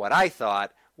 what I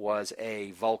thought was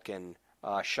a Vulcan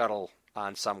shuttle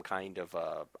on some kind of,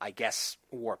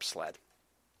 warp sled.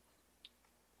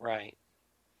 Right.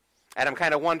 And I'm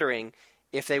kind of wondering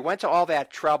if they went to all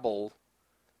that trouble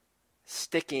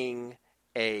sticking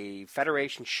a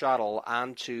Federation shuttle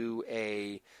onto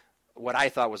what I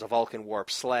thought was a Vulcan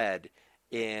warp sled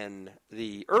in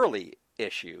the early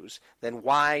issues, then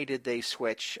why did they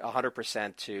switch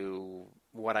 100% to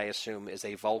what I assume is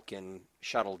a Vulcan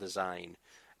shuttle design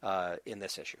in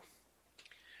this issue?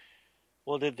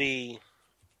 Well, did the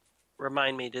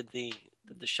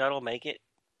shuttle make it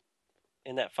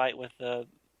in that fight with the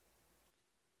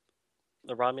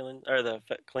Romulan or the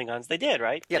Klingons? They did,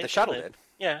 right? Yeah, the shuttle did.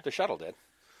 Yeah, the shuttle did.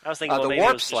 I was thinking, the maybe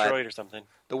warp it was destroyed or something.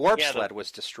 The warp sled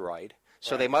was destroyed,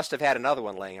 so they must have had another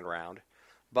one laying around.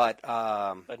 But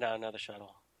now another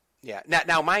shuttle. Yeah.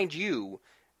 Now, mind you,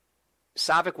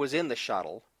 Saavik was in the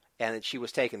shuttle, and she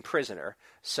was taken prisoner.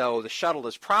 So the shuttle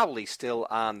is probably still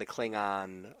on the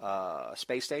Klingon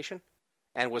space station,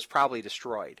 and was probably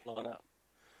destroyed. Blown up.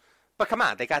 But come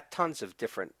on, they got tons of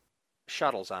different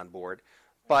shuttles on board.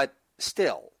 But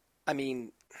still, I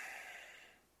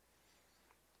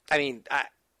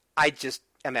just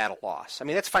am at a loss. I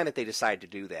mean, that's fine that they decide to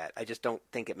do that. I just don't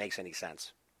think it makes any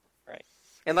sense. Right.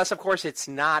 Unless, of course, it's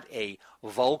not a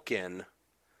Vulcan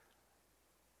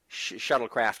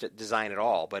shuttlecraft design at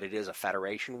all, but it is a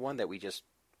Federation one that we just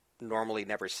normally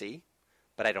never see.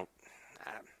 But I don't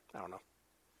know.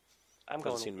 I'm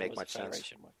Doesn't seem to make much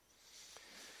sense. One.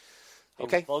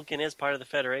 Okay. Vulcan is part of the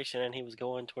Federation, and he was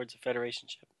going towards a Federation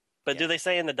ship. But Yeah. do they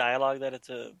say in the dialogue that it's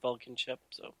a Vulcan ship?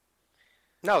 So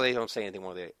No, they don't say anything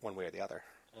one way or the other.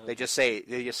 They just say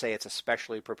it's a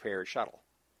specially prepared shuttle.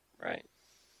 Right.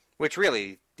 Which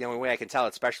really, the only way I can tell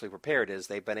it's specially prepared is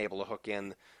they've been able to hook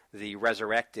in the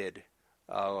resurrected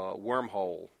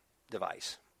wormhole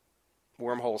device,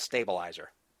 wormhole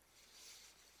stabilizer.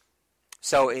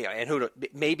 So, and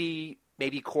maybe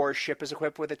Kor's ship is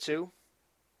equipped with it too.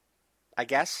 I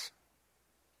guess.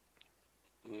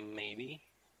 Maybe.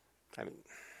 I mean,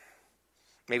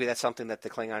 maybe that's something that the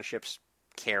Klingon ships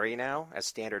carry now as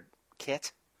standard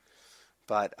kit.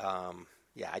 But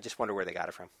yeah, I just wonder where they got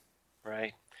it from.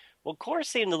 Right. Well, Kor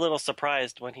seemed a little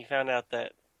surprised when he found out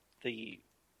that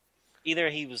either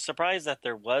he was surprised that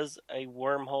there was a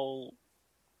wormhole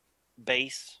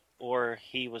base, or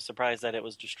he was surprised that it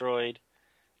was destroyed.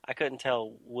 I couldn't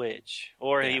tell which.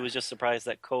 Or he was just surprised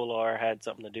that Kolar had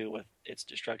something to do with its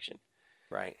destruction.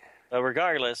 Right. But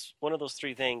regardless, one of those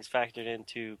three things factored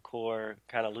into Kor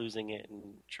kind of losing it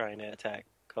and trying to attack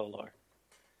Kolar.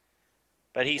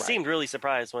 But he seemed really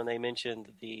surprised when they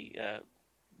mentioned the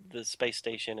space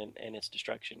station and its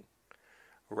destruction.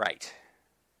 Right.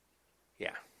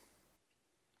 Yeah.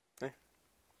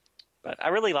 But I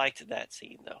really liked that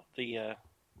scene, though. The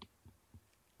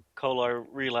Kolar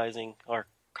realizing, or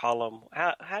Colum,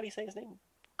 how do you say his name?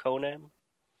 Conan?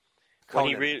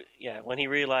 Conan. When he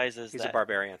realizes He's a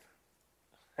barbarian.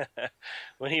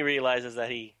 when he realizes that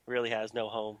he really has no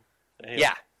home.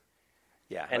 Yeah.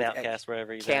 An outcast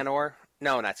wherever he's Canor? At.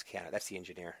 No, not Canor. That's the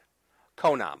engineer.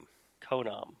 Konam.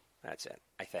 That's it,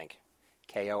 I think.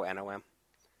 Konom.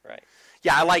 Right.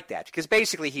 Yeah, I like that, because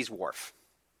basically he's Worf.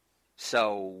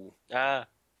 So,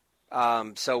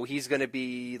 so he's going to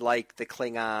be like the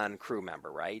Klingon crew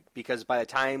member, right? Because by the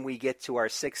time we get to our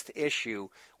 6th issue,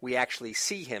 we actually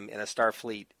see him in a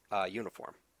Starfleet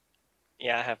uniform.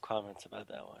 Yeah, I have comments about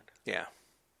that one. Yeah.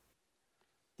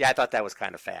 Yeah, I thought that was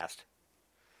kind of fast.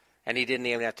 And he didn't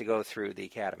even have to go through the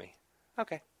academy.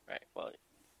 Okay. Right. Well,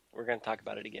 we're going to talk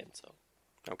about it again, so.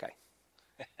 Okay.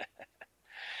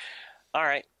 All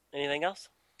right. Anything else?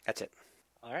 That's it.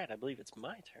 All right. I believe it's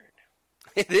my turn.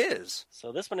 It is.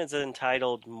 So this one is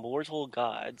entitled Mortal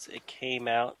Gods. It came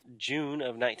out June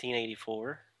of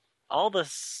 1984. All the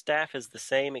staff is the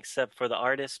same except for the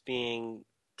artists being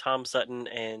Tom Sutton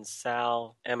and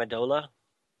Sal Amendola.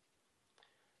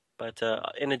 But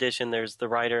in addition, there's the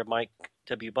writer Mike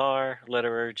W. Barr,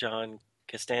 letterer John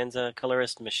Costanza,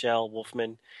 colorist Michelle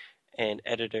Wolfman, and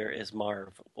editor is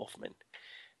Marv Wolfman.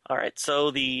 All right,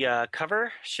 so the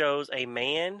cover shows a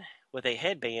man with a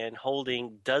headband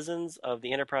holding dozens of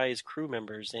the Enterprise crew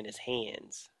members in his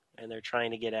hands, and they're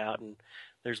trying to get out, and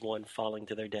there's one falling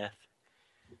to their death.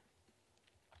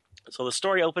 So the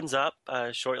story opens up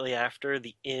shortly after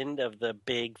the end of the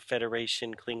big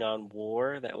Federation Klingon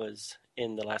war that was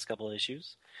in the last couple of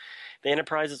issues. The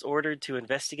Enterprise is ordered to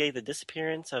investigate the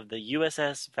disappearance of the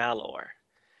USS Valor,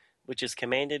 which is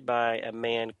commanded by a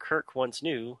man Kirk once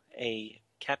knew, a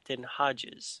Captain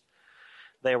Hodges.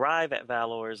 They arrive at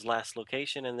Valor's last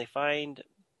location and they find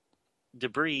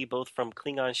debris both from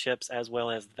Klingon ships as well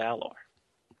as Valor.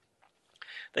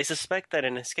 They suspect that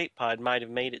an escape pod might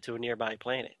have made it to a nearby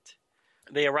planet.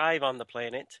 They arrive on the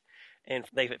planet and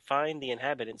they find the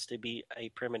inhabitants to be a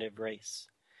primitive race.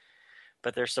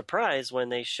 But they're surprised when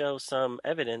they show some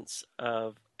evidence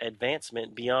of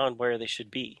advancement beyond where they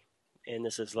should be. And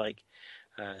this is like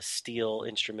steel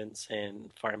instruments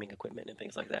and farming equipment and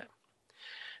things like that.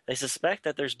 They suspect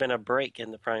that there's been a break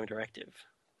in the Prime Directive.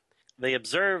 They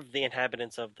observe the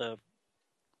inhabitants of the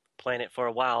planet for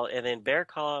a while, and then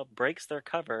Bearclaw breaks their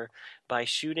cover by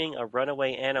shooting a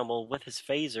runaway animal with his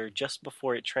phaser just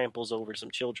before it tramples over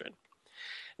some children.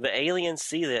 The aliens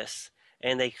see this,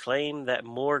 and they claim that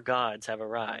more gods have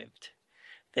arrived.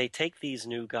 They take these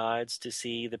new gods to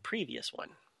see the previous one.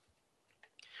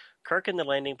 Kirk and the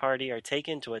landing party are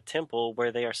taken to a temple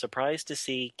where they are surprised to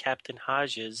see Captain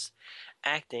Hodges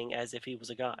acting as if he was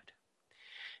a god.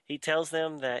 He tells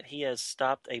them that he has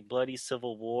stopped a bloody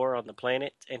civil war on the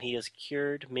planet and he has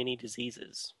cured many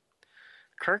diseases.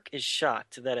 Kirk is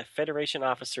shocked that a Federation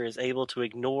officer is able to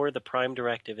ignore the Prime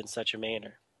Directive in such a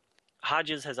manner.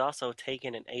 Hodges has also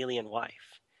taken an alien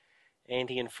wife, and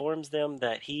he informs them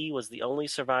that he was the only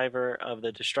survivor of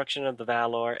the destruction of the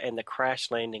Valor and the crash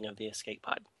landing of the escape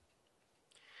pod.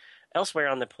 Elsewhere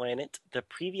on the planet, the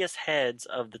previous heads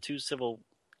of the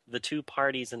two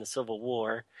parties in the Civil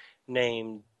War,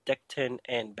 named Decton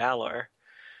and Balor,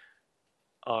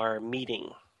 are meeting.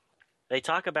 They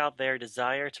talk about their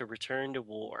desire to return to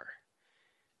war,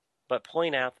 but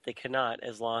point out that they cannot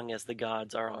as long as the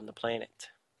gods are on the planet.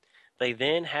 They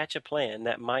then hatch a plan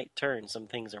that might turn some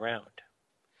things around.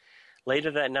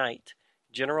 Later that night,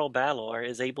 General Balor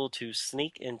is able to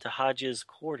sneak into Hodges'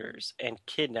 quarters and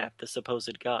kidnap the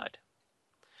supposed god.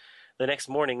 The next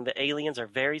morning, the aliens are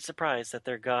very surprised that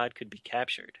their god could be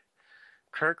captured.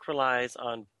 Kirk relies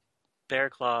on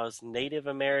Bearclaw's Native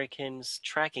Americans'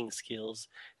 tracking skills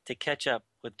to catch up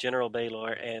with General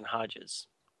Balor and Hodges.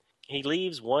 He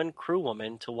leaves one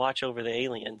crewwoman to watch over the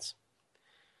aliens.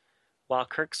 While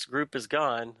Kirk's group is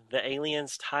gone, the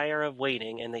aliens tire of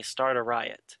waiting and they start a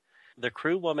riot. The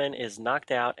crewwoman is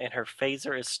knocked out and her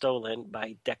phaser is stolen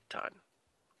by Decton.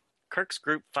 Kirk's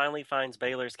group finally finds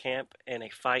Balor's camp and a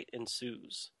fight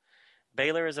ensues.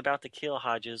 Balor is about to kill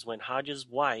Hodges when Hodges'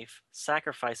 wife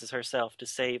sacrifices herself to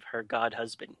save her god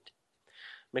husband.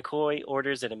 McCoy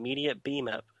orders an immediate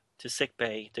beam-up to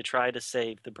sickbay to try to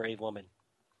save the brave woman.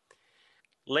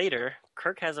 Later,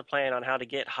 Kirk has a plan on how to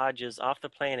get Hodges off the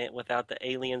planet without the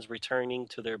aliens returning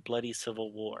to their bloody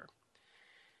civil war.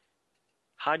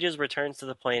 Hodges returns to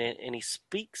the planet and he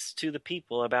speaks to the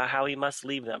people about how he must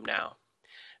leave them now.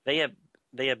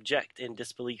 They object in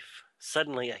disbelief.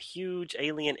 Suddenly, a huge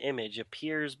alien image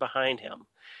appears behind him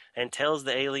and tells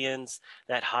the aliens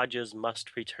that Hodges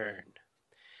must return.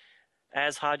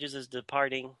 As Hodges is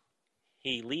departing,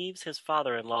 he leaves his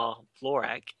father-in-law,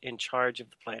 Lorak, in charge of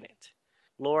the planet.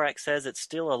 Lorak says it's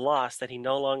still a loss that he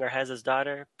no longer has his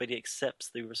daughter, but he accepts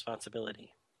the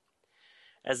responsibility.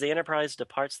 As the Enterprise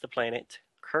departs the planet,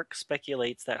 Kirk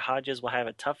speculates that Hodges will have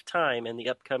a tough time in the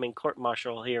upcoming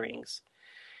court-martial hearings,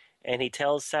 and he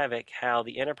tells Savick how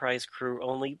the Enterprise crew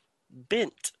only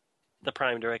bent the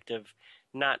Prime Directive,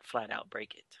 not flat-out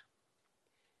break it.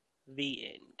 The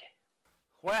end.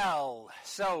 Well,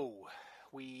 so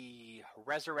we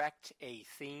resurrect a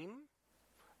theme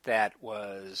that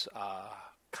was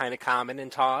kind of common in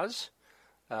TOS.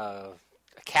 A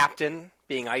captain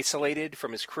being isolated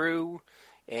from his crew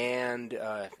and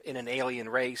in an alien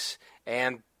race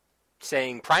and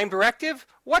saying, "Prime Directive?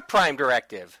 What Prime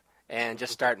Directive?" And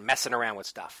just start messing around with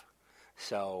stuff.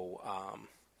 So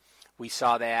we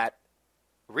saw that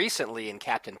recently in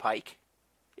Captain Pike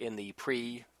in the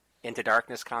Into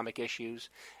Darkness comic issues,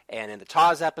 and in the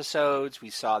TOS episodes we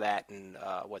saw that in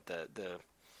the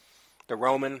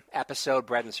Roman episode,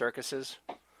 Bread and Circuses,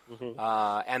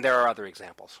 and there are other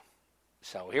examples.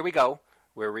 So here we go.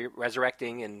 We're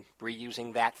resurrecting and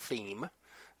reusing that theme,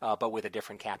 but with a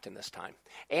different captain this time,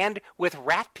 and with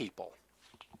rat people.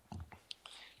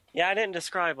 Yeah, I didn't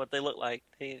describe what they look like.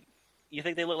 You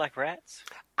think they look like rats?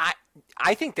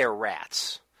 I think they're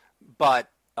rats,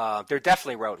 but they're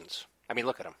definitely rodents. I mean,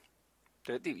 look at them.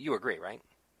 You agree, right?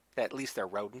 That at least they're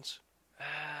rodents.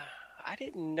 I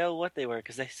didn't know what they were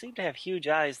because they seem to have huge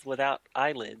eyes without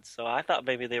eyelids. So I thought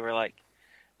maybe they were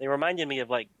they reminded me of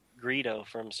like Greedo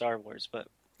from Star Wars, but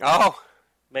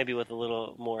maybe with a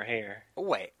little more hair.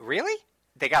 Wait, really?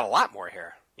 They got a lot more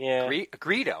hair. Yeah,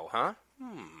 Greedo, huh?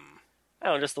 I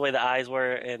don't know, just the way the eyes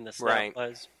were and the snout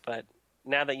was. But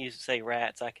now that you say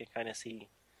rats, I can kind of see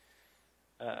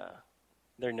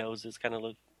their noses kind of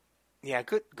look. Yeah,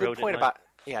 good point about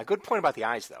the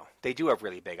eyes though. They do have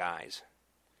really big eyes.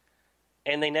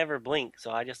 And they never blink,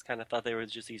 so I just kind of thought they were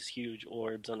just these huge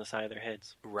orbs on the side of their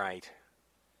heads. Right.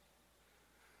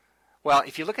 Well,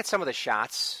 if you look at some of the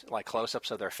shots, like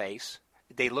close-ups of their face,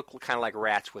 they look kind of like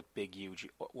rats with big, huge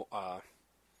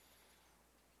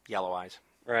yellow eyes.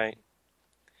 Right.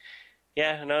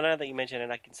 Yeah, no, now that you mention it,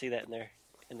 I can see that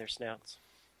in their snouts.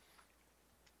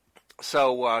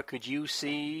 So, could you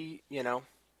see,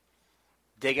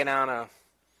 digging on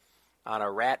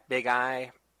a rat big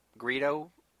eye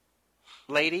Greedo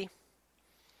lady?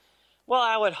 Well,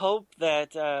 I would hope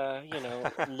that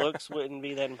looks wouldn't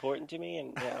be that important to me,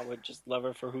 and I would just love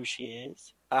her for who she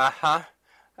is. Okay.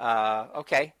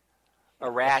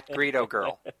 A rat Greedo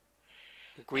girl.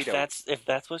 Greedo. If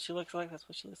that's what she looks like, that's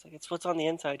what she looks like. It's what's on the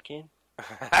inside, Ken.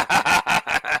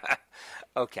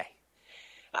 Okay.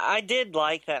 I did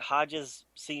like that Hodges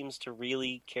seems to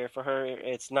really care for her.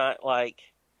 It's not like,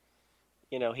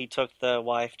 he took the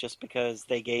wife just because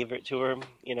they gave it to him,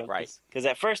 Right. Because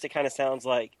at first it kind of sounds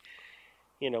like,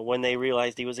 when they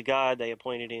realized he was a god, they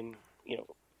appointed him,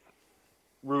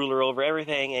 ruler over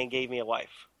everything and gave me a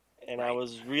wife. And right. I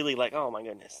was really like, oh my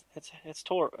goodness, it's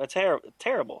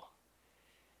terrible.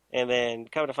 And then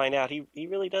come to find out, he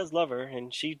really does love her,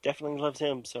 and she definitely loves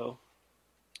him. So,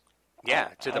 yeah,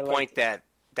 to the point that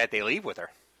they leave with her,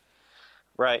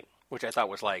 right? Which I thought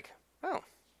was like, oh,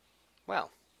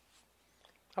 well,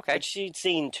 okay. But she'd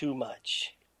seen too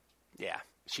much. Yeah,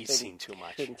 she'd seen too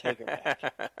much. Couldn't take her back.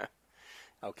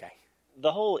 Okay.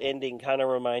 The whole ending kind of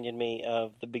reminded me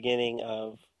of the beginning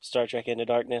of Star Trek Into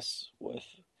Darkness with,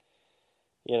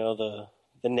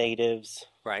 the natives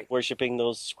worshiping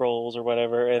those scrolls or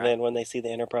whatever, and then when they see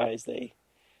the Enterprise, they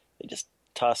just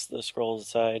toss the scrolls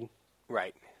aside.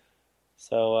 Right.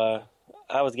 So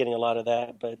I was getting a lot of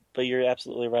that, but you're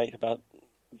absolutely right about,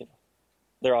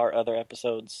 there are other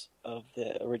episodes of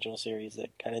the original series that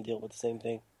kind of deal with the same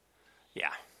thing.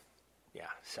 Yeah.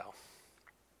 So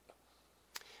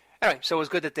anyway, so it was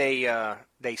good that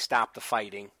they stopped the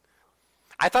fighting.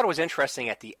 I thought it was interesting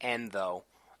at the end, though,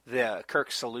 the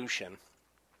Kirk solution.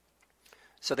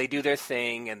 So they do their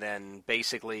thing, and then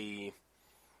basically,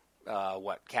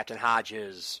 Captain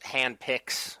Hodges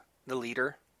handpicks the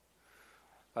leader,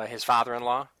 his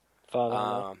father-in-law.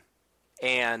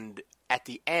 And at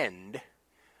the end,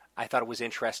 I thought it was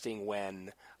interesting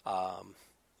when,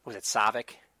 was it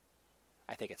Saavik?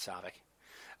 I think it's Saavik.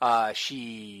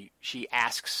 She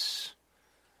asks,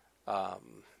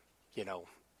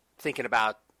 thinking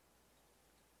about,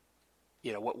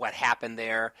 what happened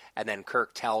there, and then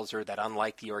Kirk tells her that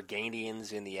unlike the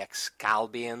Organians and the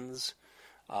Excalbians,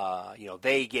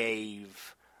 they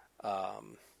gave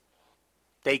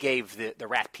the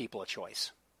rat people a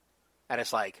choice. And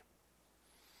it's like,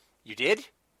 you did?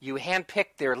 You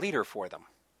handpicked their leader for them.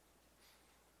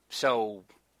 So,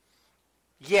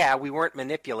 yeah, we weren't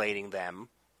manipulating them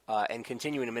and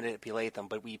continuing to manipulate them,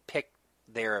 but we picked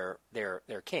their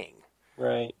king.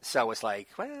 Right. So it's like,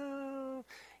 well,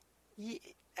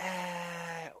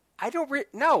 I don't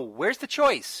no. Where's the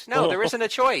choice? No, there isn't a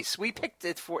choice. We picked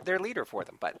it for their leader for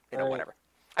them, but whatever.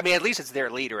 I mean, at least it's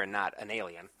their leader and not an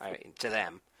alien. I mean, to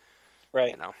them,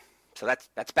 right? So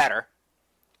that's better.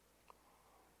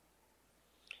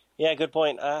 Yeah, good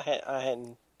point. I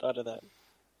hadn't thought of that.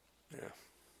 Yeah.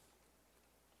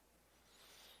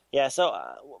 Yeah, so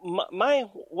my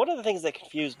one of the things that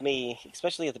confused me,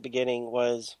 especially at the beginning,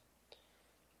 was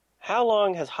how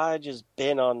long has Hodges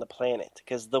been on the planet?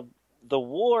 Because the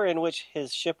war in which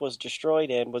his ship was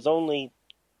destroyed in was only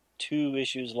 2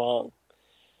 issues long,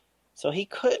 so he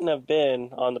couldn't have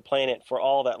been on the planet for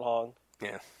all that long.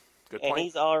 Yeah, good And point.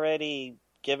 he's already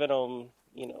given them,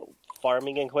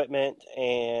 farming equipment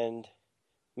and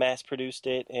mass produced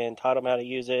it and taught them how to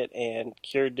use it and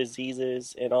cured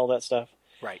diseases and all that stuff.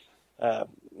 Right.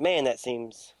 Man, that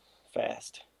seems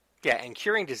fast. Yeah, and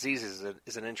curing diseases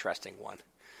is an interesting one.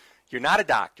 You're not a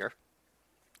doctor.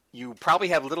 You probably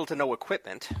have little to no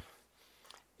equipment.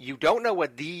 You don't know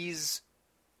what these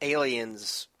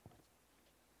aliens'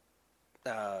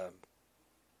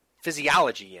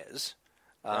 physiology is,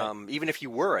 even if you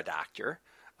were a doctor.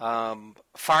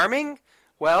 Farming?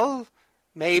 Well,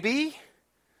 maybe.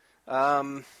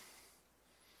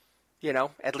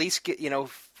 At least get,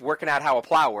 working out how a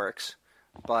plow works.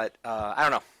 But I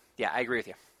don't know. Yeah, I agree with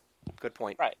you. Good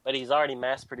point. Right, but he's already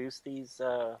mass produced these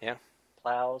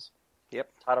plows. Yep.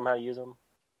 Taught him how to use them.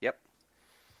 Yep.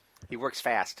 He works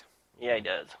fast. Yeah, he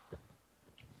does.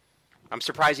 I'm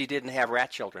surprised he didn't have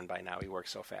rat children by now. He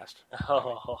works so fast.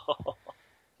 Oh.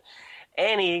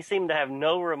 And he seemed to have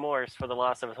no remorse for the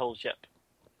loss of his whole ship.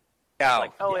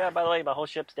 Oh, Yeah, by the way, my whole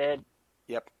ship's dead.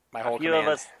 Yep. My whole A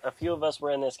few of us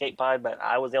were in the escape pod, but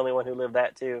I was the only one who lived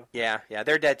that too. Yeah,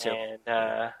 they're dead too. And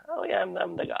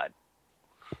I'm the god.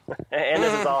 And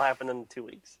this has all happened in 2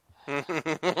 weeks.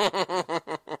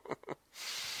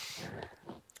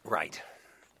 Right.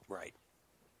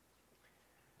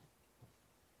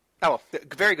 Oh,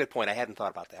 very good point. I hadn't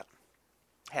thought about that.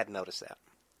 Hadn't noticed that.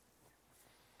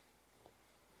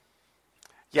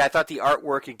 Yeah, I thought the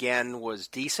artwork again was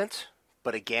decent,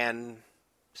 but again,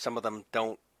 some of the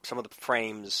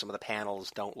frames, some of the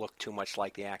panels don't look too much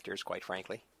like the actors, quite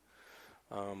frankly.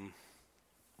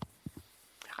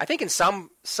 I think in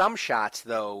some shots,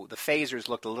 though, the phasers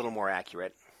looked a little more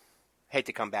accurate. Hate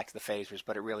to come back to the phasers,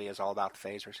 but it really is all about the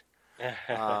phasers.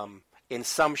 In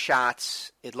some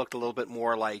shots, it looked a little bit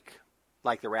more like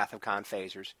the Wrath of Khan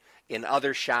phasers. In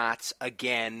other shots,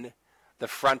 again, the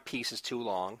front piece is too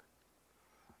long.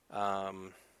 Yeah,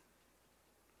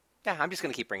 I'm just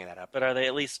going to keep bringing that up. But are they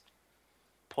at least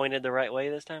pointed the right way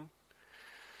this time?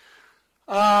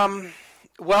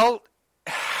 Well,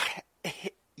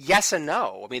 yes and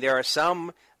no. I mean, there are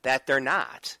some that they're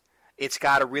not. It's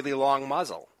got a really long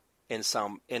muzzle in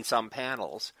some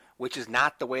panels, which is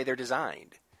not the way they're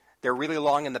designed. They're really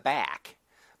long in the back.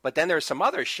 But then there's some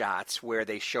other shots where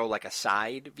they show like a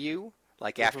side view,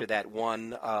 like after that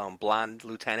one blonde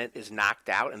lieutenant is knocked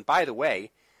out. And by the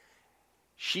way,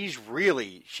 she's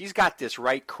got this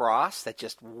right cross that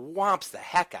just whomps the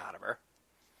heck out of her.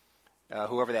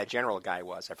 Whoever that general guy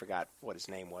was, I forgot what his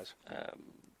name was.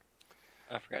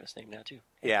 I forgot his name now too.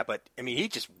 Yeah, but I mean, he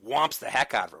just whomps the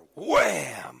heck out of her.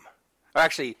 Wham! Or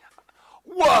actually,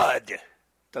 Wud,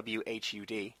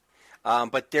 W-H-U-D.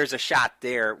 But there's a shot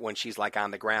there when she's like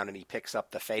on the ground and he picks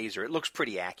up the phaser. It looks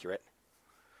pretty accurate.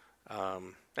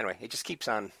 Anyway, it just keeps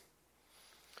on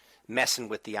messing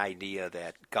with the idea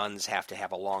that guns have to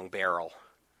have a long barrel,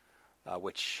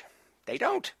 which they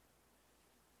don't.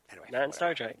 Anyway, not in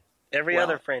Star Trek. Every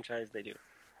other franchise they do.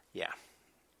 Yeah.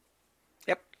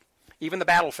 Yep. Even the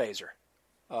battle phaser,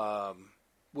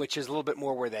 which is a little bit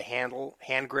more where the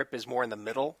hand grip is more in the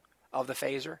middle of the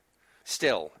phaser.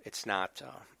 Still, it's not.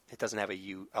 It doesn't have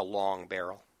a long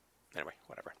barrel. Anyway,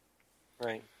 whatever.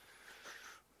 Right.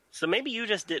 So maybe you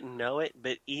just didn't know it,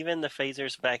 but even the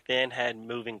phasers back then had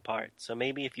moving parts. So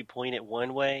maybe if you point it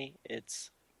one way, it's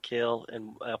kill,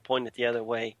 and point it the other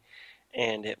way,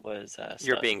 and it was stuff.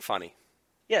 You're being funny.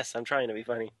 Yes, I'm trying to be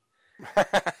funny.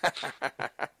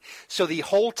 So the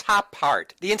whole top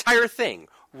part, the entire thing,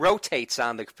 rotates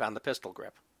on the pistol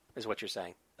grip, is what you're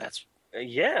saying. That's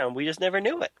yeah, we just never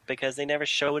knew it because they never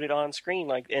showed it on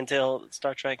screen until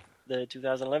Star Trek the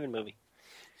 2011 movie.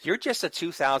 You're just a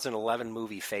 2011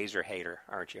 movie phaser hater,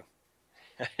 aren't you?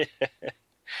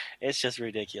 It's just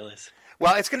ridiculous.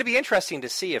 Well, it's going to be interesting to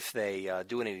see if they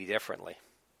do it any differently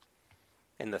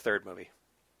in the third movie.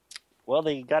 Well,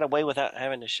 they got away without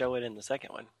having to show it in the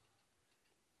second one.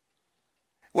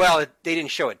 Well, they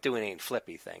didn't show it doing any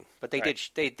flippy thing, but they Right.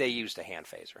 did. They used a hand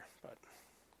phaser, but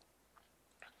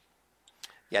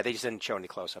yeah, they just didn't show any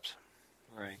close-ups.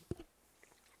 Right.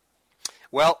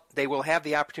 Well, they will have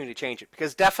the opportunity to change it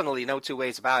because definitely no two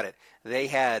ways about it. They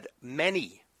had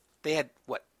 3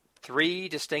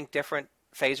 distinct different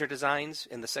phaser designs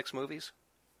in the 6 movies.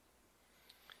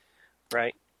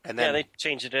 Right. And then they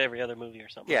changed it to every other movie or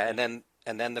something. yeah, and then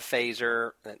the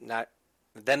phaser, not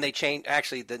Then they changed.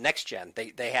 Actually, the next gen,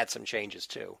 they had some changes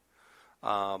too,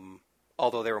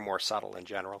 although they were more subtle in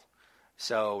general.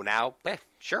 So now,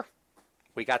 sure,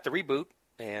 we got the reboot,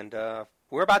 and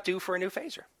we're about due for a new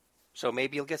phaser. So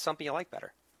maybe you'll get something you like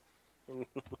better.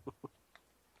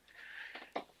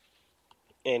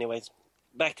 Anyways,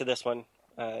 back to this one.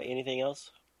 Anything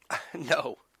else?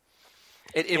 No.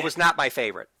 It was not my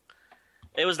favorite.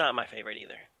 It was not my favorite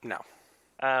either. No.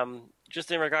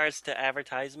 Just in regards to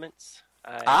advertisements,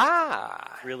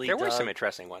 really there were some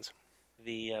interesting ones.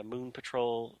 The Moon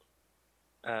Patrol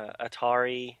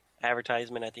Atari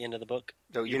advertisement at the end of the book.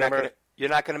 So you're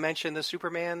not going to mention the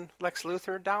Superman Lex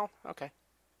Luthor doll? Okay.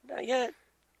 Not yet.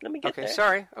 Let me get there. Okay,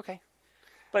 sorry. Okay.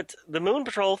 But the Moon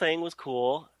Patrol thing was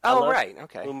cool. Oh, right.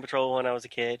 Okay. Moon Patrol when I was a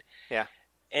kid. Yeah.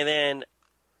 And then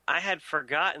I had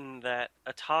forgotten that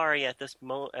Atari at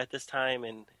this time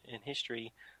in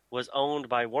history was owned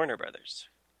by Warner Brothers.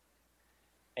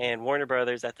 And Warner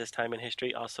Brothers at this time in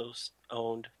history also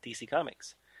owned DC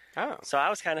Comics. Oh. So I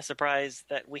was kind of surprised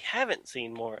that we haven't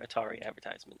seen more Atari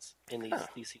advertisements in these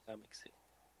DC Comics.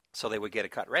 So they would get a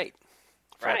cut rate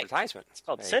for Right. advertisement. It's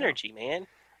called Synergy, man.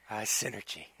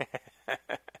 Synergy.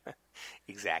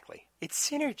 Exactly. It's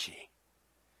Synergy.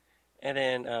 And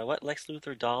then what Lex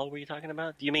Luthor doll were you talking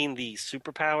about? Do you mean the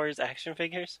Superpowers action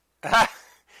figures?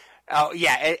 Oh,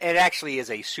 yeah. It actually is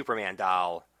a Superman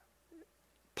doll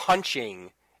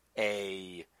punching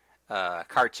a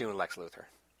cartoon Lex Luthor.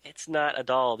 It's not a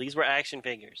doll. These were action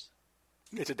figures.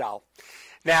 It's a doll.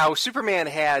 Now, Superman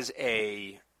has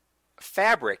a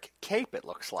fabric cape, it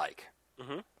looks like.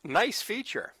 Mm-hmm. Nice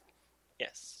feature.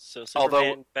 Yes. So Superman,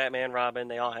 Although, Batman, Robin,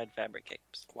 they all had fabric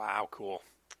capes. Wow, cool.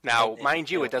 Now, mind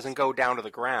you, it doesn't go down to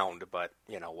the ground, but,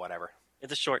 whatever.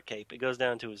 It's a short cape. It goes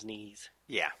down to his knees.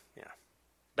 Yeah.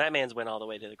 Batman's went all the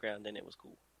way to the ground, and it was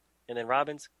cool. And then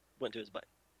Robin's went to his butt.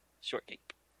 Short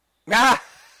cape. Now,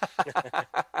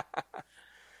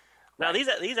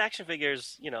 these action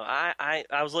figures,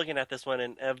 I was looking at this one,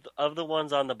 and of the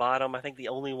ones on the bottom, I think the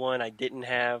only one I didn't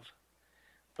have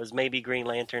was maybe Green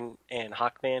Lantern and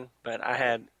Hawkman, but I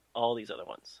had all these other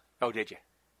ones. Oh, did you?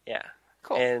 Yeah.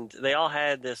 Cool. And they all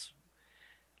had this,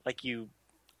 like you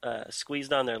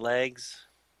squeezed on their legs,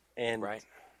 and Right.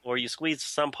 or you squeezed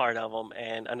some part of them,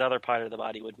 and another part of the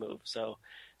body would move. So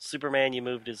Superman,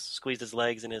 you squeezed his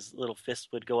legs, and his little fist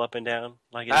would go up and down,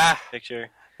 like in the picture.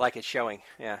 Like it's showing,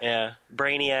 yeah. Yeah.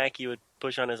 Brainiac, you would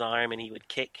push on his arm, and he would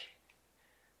kick.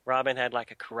 Robin had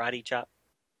like a karate chop.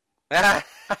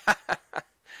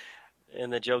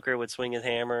 And the Joker would swing his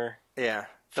hammer. Yeah.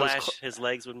 Flash, his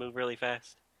legs would move really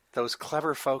fast. Those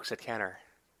clever folks at Kenner.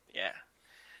 Yeah.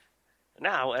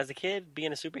 Now, as a kid,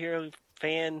 being a superhero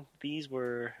fan, these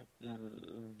were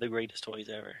the greatest toys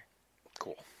ever.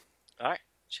 Cool. All right.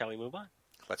 Shall we move on?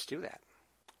 Let's do that.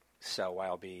 So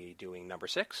I'll be doing number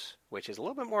 6, which is a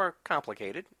little bit more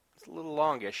complicated. It's a little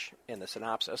longish in the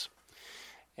synopsis.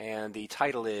 And the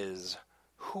title is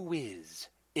Who is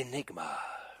Enigma?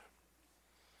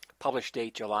 Published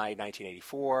date July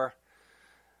 1984.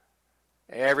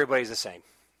 Everybody's the same,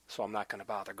 so I'm not going to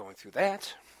bother going through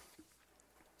that.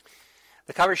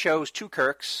 The cover shows two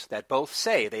Kirks that both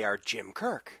say they are Jim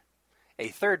Kirk. A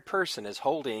third person is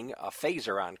holding a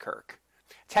phaser on Kirk.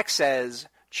 Text says,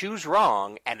 choose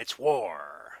wrong and it's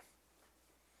war.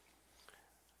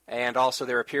 And also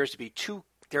there appears to be two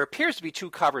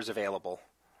covers available,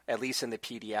 at least in the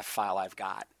PDF file I've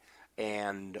got.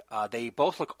 And they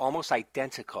both look almost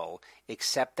identical,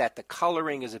 except that the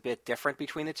coloring is a bit different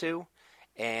between the two.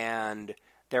 And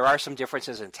there are some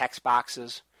differences in text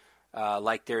boxes.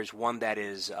 Like there's one that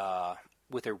is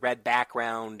with a red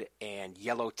background and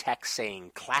yellow text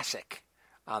saying classic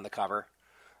on the cover.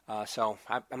 So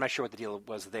I'm not sure what the deal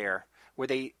was there. Were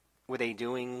they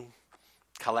doing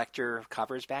collector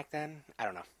covers back then? I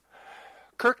don't know.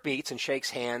 Kirk meets and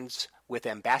shakes hands with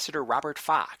Ambassador Robert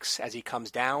Fox as he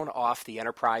comes down off the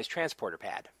Enterprise transporter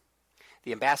pad.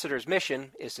 The ambassador's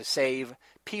mission is to save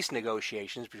peace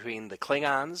negotiations between the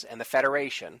Klingons and the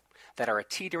Federation that are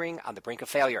teetering on the brink of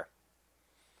failure.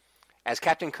 As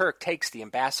Captain Kirk takes the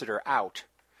ambassador out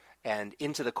and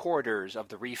into the corridors of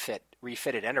the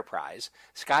refitted Enterprise,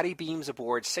 Scotty beams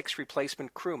aboard 6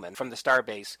 replacement crewmen from the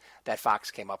starbase that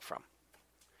Fox came up from.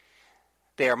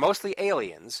 They are mostly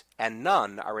aliens, and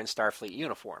none are in Starfleet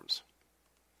uniforms.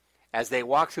 As they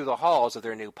walk through the halls of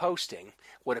their new posting,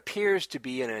 what appears to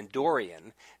be an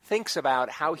Andorian thinks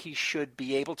about how he should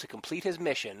be able to complete his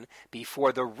mission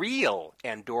before the real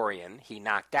Andorian he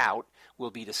knocked out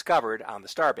will be discovered on the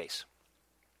starbase.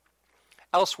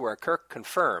 Elsewhere, Kirk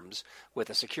confirms with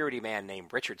a security man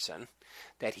named Richardson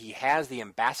that he has the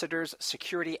ambassador's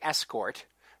security escort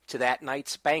to that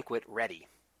night's banquet ready.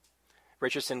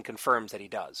 Richardson confirms that he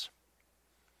does.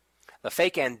 The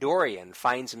fake Andorian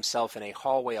finds himself in a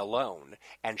hallway alone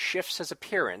and shifts his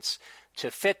appearance to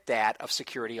fit that of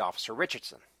Security Officer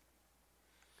Richardson.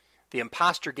 The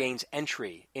imposter gains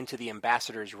entry into the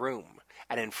ambassador's room,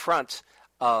 and in front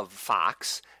of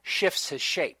Fox, shifts his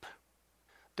shape.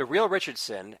 The real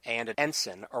Richardson and an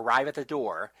ensign arrive at the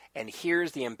door and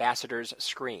hears the ambassadors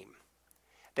scream.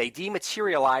 They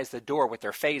dematerialize the door with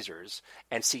their phasers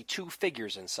and see two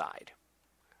figures inside.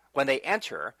 When they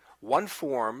enter, one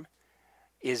form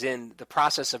is in the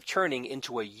process of turning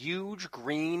into a huge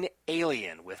green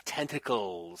alien with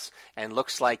tentacles and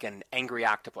looks like an angry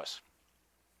octopus.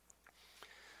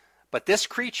 But this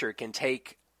creature can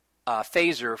take a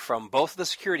phaser from both of the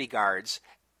security guards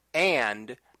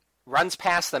and runs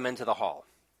past them into the hall.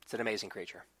 It's an amazing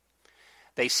creature.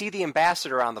 They see the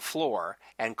ambassador on the floor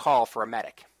and call for a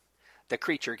medic. The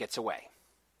creature gets away.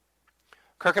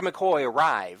 Kirk and McCoy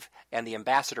arrive, and the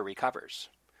ambassador recovers.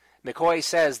 McCoy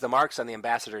says the marks on the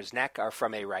ambassador's neck are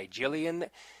from a Rigelian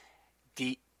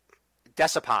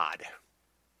decipod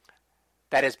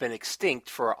that has been extinct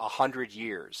for 100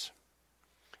 years.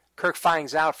 Kirk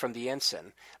finds out from the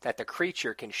ensign that the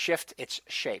creature can shift its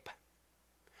shape.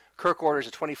 Kirk orders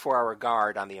a 24-hour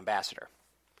guard on the ambassador.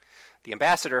 The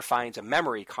ambassador finds a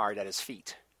memory card at his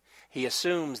feet. He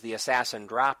assumes the assassin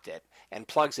dropped it and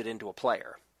plugs it into a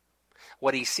player.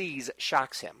 What he sees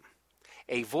shocks him.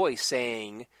 A voice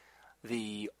saying,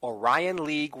 "The Orion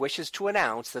League wishes to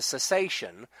announce the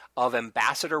cessation of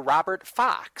Ambassador Robert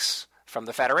Fox from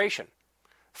the Federation."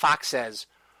 Fox says,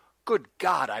 "Good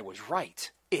God, I was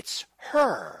right. It's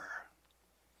her."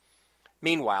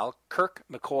 Meanwhile, Kirk,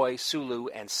 McCoy, Sulu,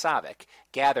 and Saavik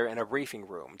gather in a briefing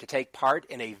room to take part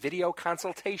in a video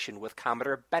consultation with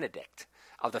Commodore Benedict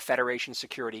of the Federation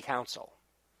Security Council.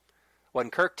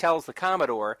 When Kirk tells the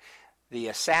Commodore the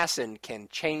assassin can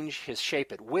change his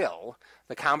shape at will,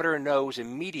 the Commodore knows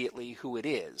immediately who it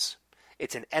is.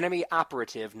 It's an enemy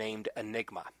operative named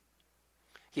Enigma.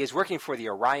 He is working for the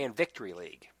Orion Victory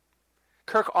League.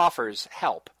 Kirk offers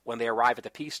help when they arrive at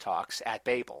the peace talks at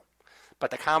Babel, but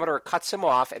the Commodore cuts him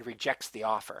off and rejects the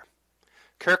offer.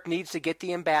 Kirk needs to get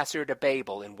the ambassador to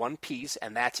Babel in one piece,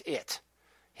 and that's it.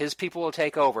 His people will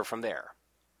take over from there.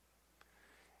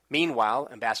 Meanwhile,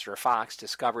 Ambassador Fox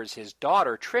discovers his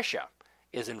daughter, Tricia,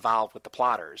 is involved with the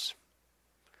plotters.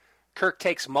 Kirk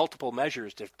takes multiple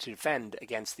measures to defend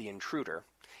against the intruder,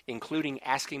 including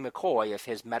asking McCoy if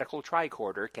his medical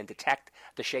tricorder can detect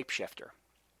the shapeshifter.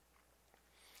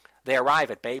 They arrive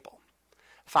at Babel.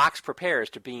 Fox prepares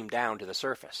to beam down to the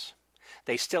surface.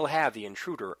 They still have the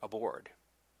intruder aboard.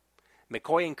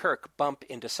 McCoy and Kirk bump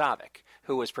into Saavik,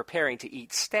 who is preparing to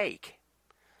eat steak.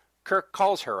 Kirk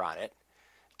calls her on it,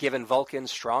 given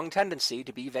Vulcan's strong tendency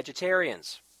to be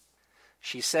vegetarians.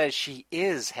 She says she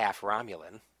is half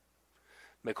Romulan.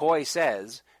 McCoy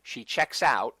says she checks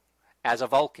out as a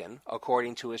Vulcan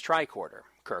according to his tricorder.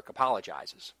 Kirk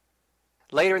apologizes.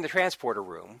 Later in the transporter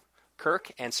room,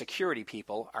 Kirk and security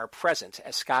people are present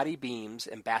as Scotty beams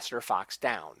Ambassador Fox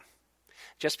down.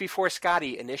 Just before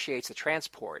Scotty initiates the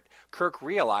transport, Kirk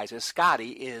realizes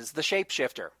Scotty is the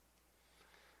shapeshifter.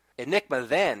 Enigma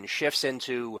then shifts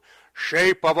into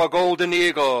Shape of a Golden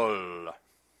Eagle.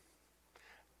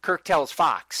 Kirk tells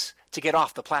Fox to get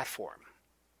off the platform.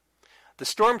 The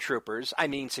stormtroopers,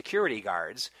 security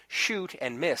guards, shoot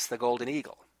and miss the Golden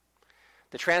Eagle.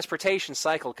 The transportation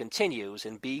cycle continues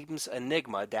and beams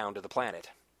Enigma down to the planet.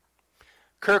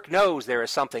 Kirk knows there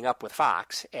is something up with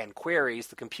Fox and queries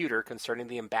the computer concerning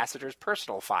the ambassador's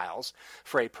personal files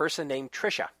for a person named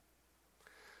Tricia.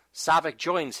 Saavik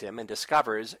joins him and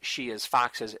discovers she is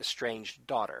Fox's estranged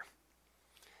daughter.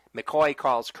 McCoy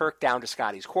calls Kirk down to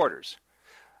Scotty's quarters,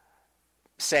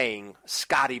 saying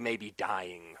Scotty may be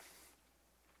dying.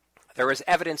 There is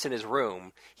evidence in his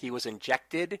room he was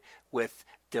injected with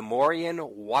Demorian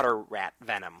water rat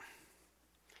venom.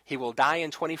 He will die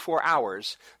in 24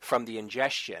 hours from the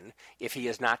ingestion if he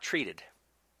is not treated.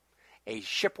 A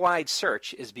ship-wide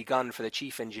search is begun for the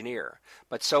chief engineer,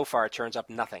 but so far turns up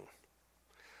nothing.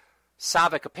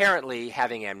 Saavik, apparently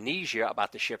having amnesia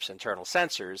about the ship's internal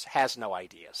sensors, has no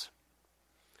ideas.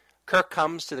 Kirk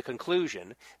comes to the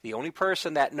conclusion the only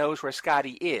person that knows where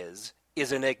Scotty is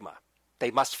Enigma. They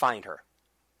must find her.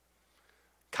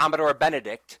 Commodore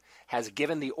Benedict has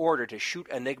given the order to shoot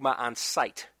Enigma on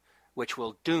sight, which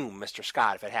will doom Mr.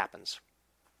 Scott if it happens.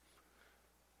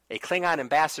 A Klingon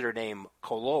ambassador named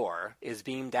Kolor is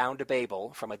beamed down to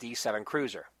Babel from a D-7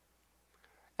 cruiser.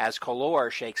 As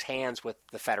Kolor shakes hands with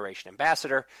the Federation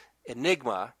ambassador,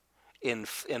 Enigma, in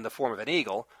the form of an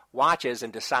eagle, watches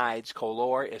and decides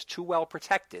Kolor is too well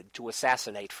protected to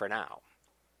assassinate for now.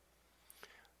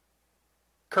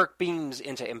 Kirk beams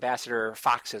into Ambassador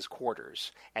Fox's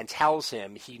quarters and tells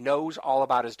him he knows all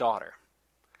about his daughter.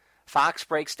 Fox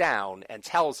breaks down and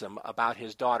tells him about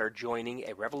his daughter joining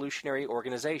a revolutionary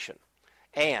organization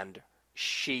and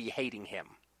she hating him.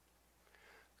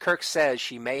 Kirk says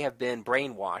she may have been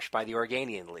brainwashed by the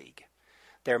Organian League.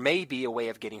 There may be a way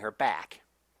of getting her back.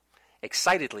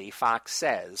 Excitedly, Fox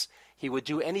says he would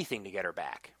do anything to get her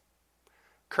back.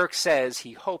 Kirk says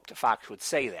he hoped Fox would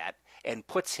say that and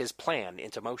puts his plan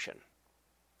into motion.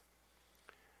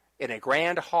 In a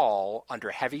grand hall under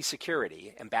heavy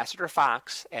security, Ambassador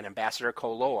Fox and Ambassador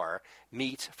Kolor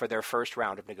meet for their first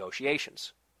round of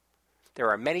negotiations. There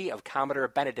are many of Commodore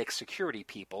Benedict's security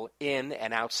people in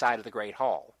and outside of the Great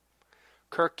Hall.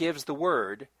 Kirk gives the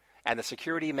word, and the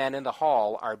security men in the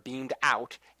hall are beamed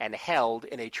out and held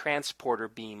in a transporter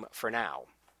beam for now.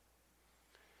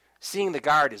 Seeing the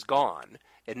guard is gone,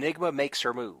 Enigma makes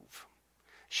her move.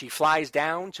 She flies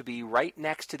down to be right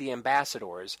next to the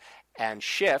ambassadors and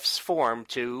shifts form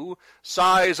to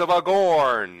size of a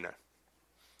Gorn.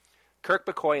 Kirk,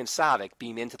 McCoy, and Saavik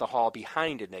beam into the hall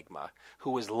behind Enigma,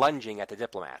 who is lunging at the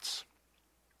diplomats.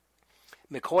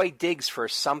 McCoy digs for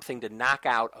something to knock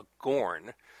out a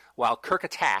Gorn, while Kirk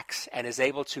attacks and is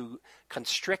able to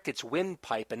constrict its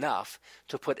windpipe enough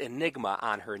to put Enigma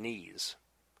on her knees.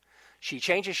 She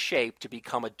changes shape to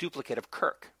become a duplicate of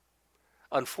Kirk.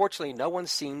 Unfortunately, no one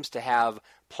seems to have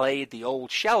played the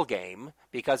old shell game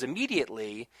because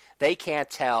immediately they can't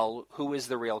tell who is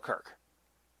the real Kirk.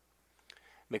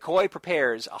 McCoy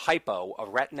prepares a hypo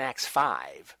of Retinax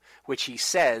 5, which he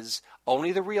says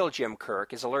only the real Jim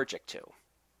Kirk is allergic to.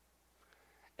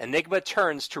 Enigma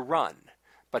turns to run,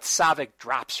 but Saavik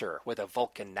drops her with a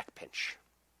Vulcan neck pinch.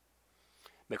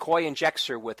 McCoy injects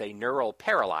her with a neural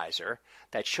paralyzer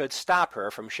that should stop her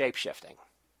from shapeshifting.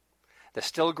 The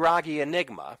still groggy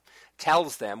Enigma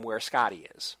tells them where Scotty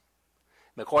is.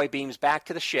 McCoy beams back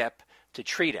to the ship to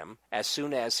treat him as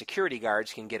soon as security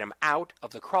guards can get him out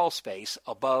of the crawl space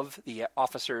above the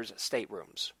officers'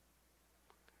 staterooms.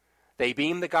 They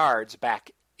beam the guards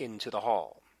back into the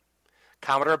hall.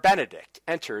 Commodore Benedict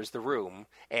enters the room,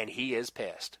 and he is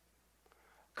pissed.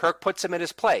 Kirk puts him in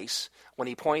his place when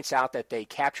he points out that they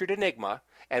captured Enigma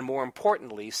and, more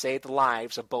importantly, saved the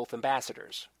lives of both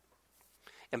ambassadors.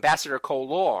 Ambassador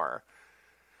Kolor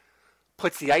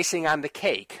puts the icing on the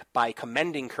cake by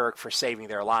commending Kirk for saving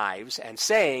their lives and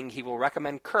saying he will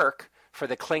recommend Kirk for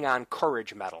the Klingon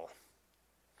Courage Medal.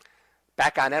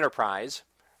 Back on Enterprise,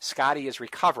 Scotty is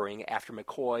recovering after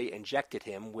McCoy injected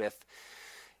him with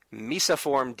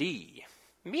Mesoform D.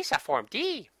 Mesoform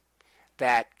D!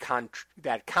 That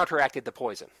counteracted the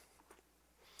poison.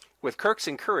 With Kirk's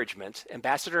encouragement,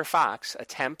 Ambassador Fox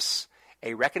attempts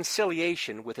a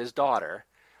reconciliation with his daughter,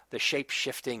 the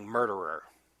shape-shifting murderer.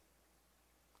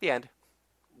 The end.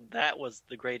 That was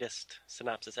the greatest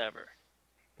synopsis ever.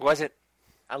 Was it?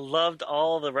 I loved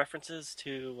all the references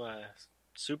to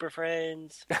Super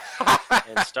Friends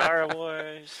and Star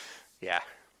Wars. Yeah.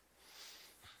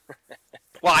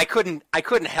 Well, I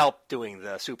couldn't help doing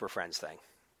the Super Friends thing.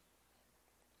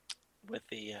 With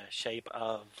the shape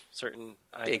of certain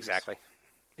items.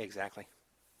 Exactly.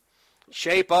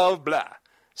 Shape of blah.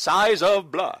 Size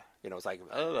of blah. It's like,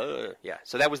 yeah.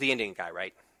 So that was the Indian guy,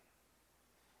 right?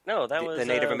 No, that was the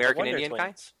Native American the Indian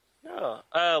Twins. Guy?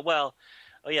 No.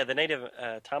 The Native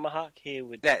Tomahawk, he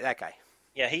would... That guy.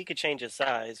 Yeah, he could change his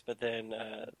size, but then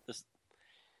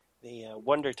the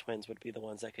Wonder Twins would be the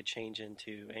ones that could change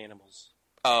into animals.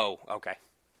 Oh, okay.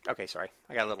 Okay, sorry.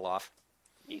 I got a little off.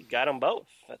 You got them both.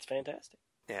 That's fantastic.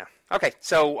 Yeah. Okay,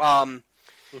 so,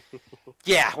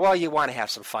 yeah, well, you want to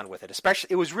have some fun with it. Especially,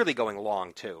 it was really going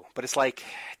long, too. But it's like,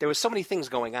 there was so many things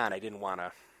going on, I didn't want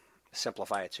to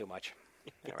simplify it too much.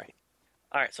 All right.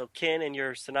 All right, so Ken, in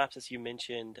your synopsis, you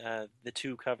mentioned the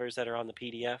two covers that are on the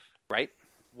PDF. Right.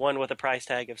 One with a price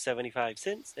tag of 75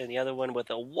 cents, and the other one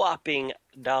with a whopping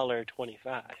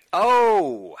 $1.25.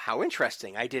 Oh, how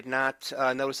interesting. I did not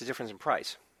notice the difference in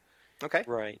price. Okay.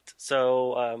 Right.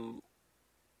 So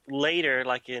later,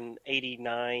 like in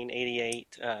 89,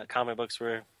 88, comic books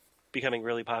were becoming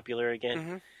really popular again.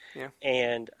 Mm-hmm. Yeah.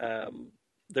 And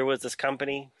there was this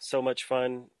company, So Much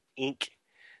Fun, Inc.,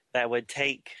 that would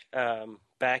take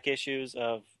back issues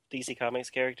of DC Comics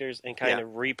characters and kind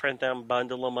of reprint them,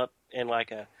 bundle them up in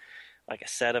like a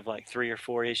set of like 3 or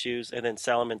 4 issues, and then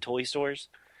sell them in toy stores.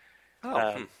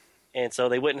 Oh. And so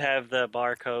they wouldn't have the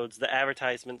barcodes. The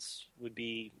advertisements would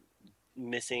be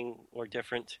missing or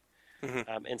different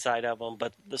inside of them,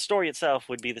 but the story itself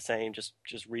would be the same, just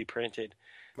reprinted.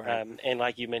 Right. And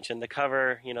like you mentioned, the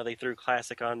cover, they threw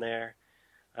classic on there,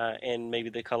 and maybe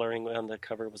the coloring on the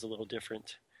cover was a little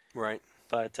different. Right.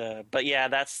 But yeah,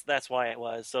 that's why it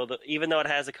was. So even though it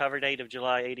has a cover date of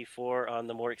July '84 on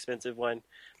the more expensive one,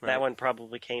 Right. that one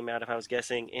probably came out, if I was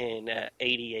guessing, in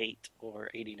 '88 or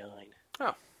 '89.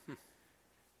 Oh,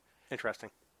 interesting.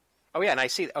 Oh yeah, and I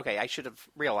see. Okay, I should have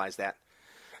realized that.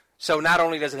 So not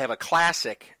only does it have a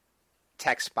classic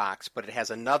text box, but it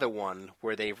has another one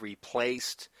where they've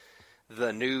replaced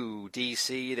the new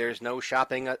DC "There's no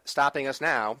stopping us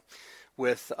now"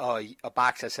 with a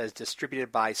box that says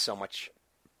 "Distributed by So Much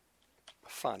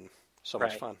Fun." So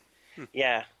much Right. fun.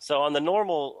 Yeah. So on the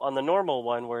normal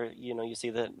one where you see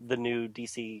the new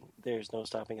DC "There's No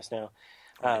Stopping Us Now,"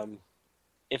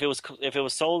 if it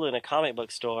was sold in a comic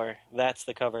book store, that's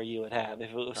the cover you would have.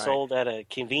 If it was Right. sold at a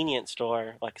convenience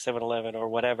store like 7-Eleven or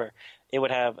whatever, it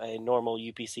would have a normal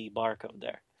UPC barcode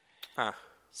there. Huh.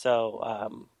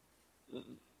 So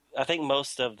I think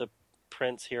most of the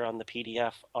prints here on the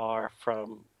PDF are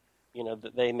from,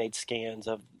 they made scans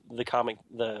of the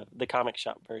comic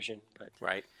shop version. But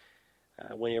Right.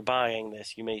 when you're buying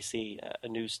this, you may see a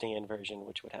newsstand version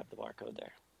which would have the barcode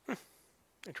there.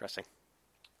 Interesting.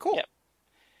 Cool. Yep.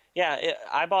 Yeah,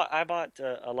 I bought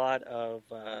a lot of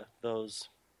those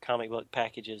comic book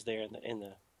packages there in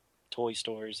the toy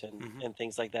stores and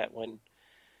things like that when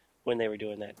they were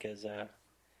doing that, because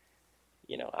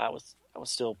I was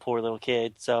still a poor little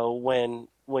kid. So when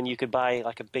you could buy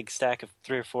like a big stack of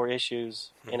 3 or 4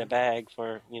 issues in a bag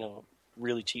for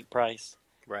really cheap price,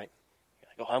 Right. you're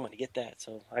like, oh, I'm going to get that.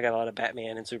 So I got a lot of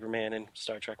Batman and Superman and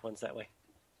Star Trek ones that way.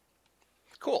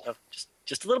 Cool. So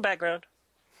just a little background.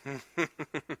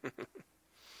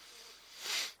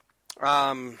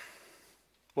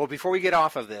 Well, before we get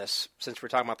off of this, since we're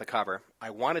talking about the cover, I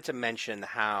wanted to mention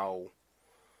how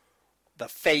the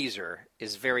phaser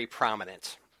is very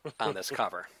prominent on this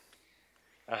cover.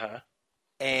 Uh-huh.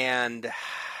 And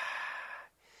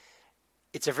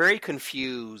it's a very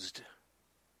confused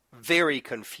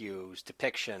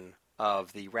depiction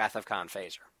of the Wrath of Khan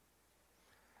phaser.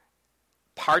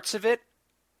 Parts of it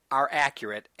are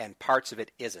accurate and parts of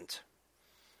it isn't.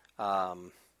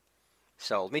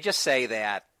 So let me just say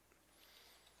that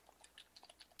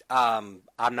I'm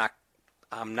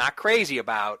not crazy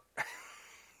about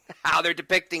how they're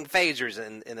depicting phasers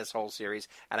in this whole series.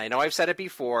 And I know I've said it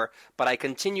before, but I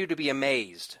continue to be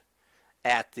amazed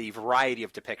at the variety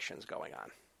of depictions going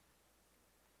on.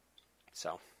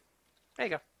 So, there you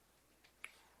go.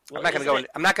 Well,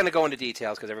 I'm not going to go into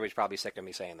details because everybody's probably sick of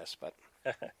me saying this, but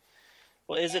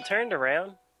Well, is it turned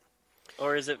around,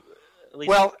 or is it at least?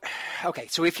 well, okay.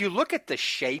 So if you look at the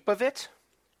shape of it,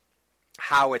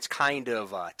 how it's kind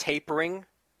of tapering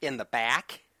in the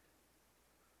back,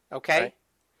 okay,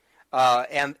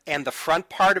 and the front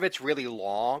part of it's really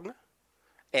long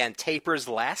and tapers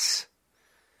less.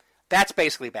 That's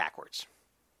basically backwards.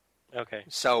 Okay.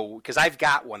 So, because I've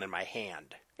got one in my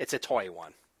hand, it's a toy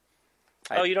one.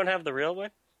 Oh, you don't have the real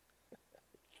one?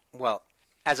 Well,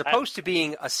 as opposed to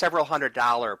being a several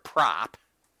 $100 prop,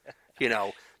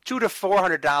 $200 to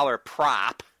 $400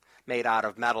 prop made out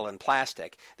of metal and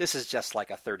plastic, this is just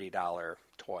like a $30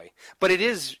 toy. But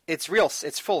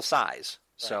it's full size.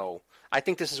 Right. So I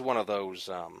think this is one of those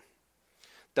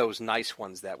nice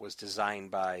ones that was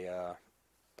designed by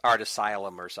Art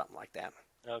Asylum or something like that.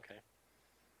 Okay.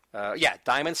 Yeah,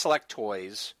 Diamond Select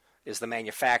Toys is the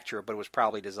manufacturer, but it was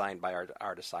probably designed by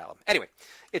Art Asylum. Anyway,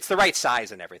 it's the right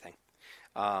size and everything.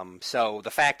 So the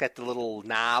fact that the little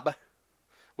knob,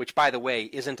 which by the way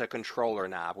isn't a controller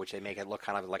knob, which they make it look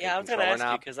kind of like a controller knob. Yeah, I was going to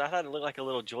ask you because I thought it looked like a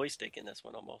little joystick in this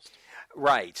one almost.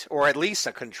 Right, or at least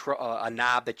a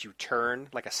knob that you turn,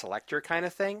 like a selector kind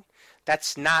of thing.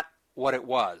 That's not what it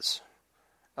was.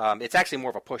 It's actually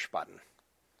more of a push button.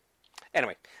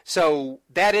 Anyway, so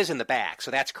that is in the back,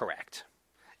 so that's correct.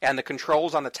 And the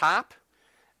controls on the top,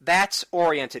 that's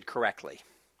oriented correctly.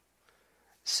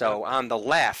 So on the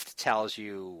left tells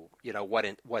you,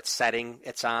 what setting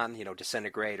it's on,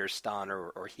 disintegrate or stun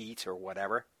or heat or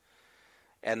whatever.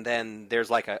 And then there's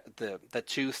like the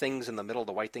two things in the middle,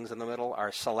 the white things in the middle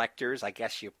are selectors. I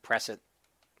guess you press it,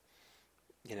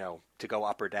 to go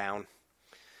up or down.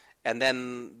 And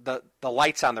then the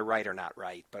lights on the right are not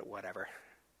right, but whatever.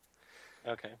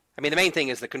 Okay. I mean, the main thing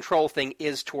is the control thing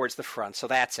is towards the front, so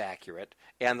that's accurate.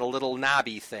 And the little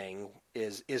knobby thing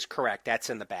is correct.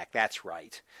 That's in the back. That's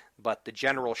right. But the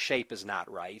general shape is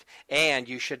not right. And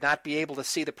you should not be able to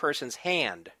see the person's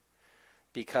hand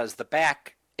because the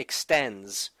back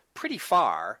extends pretty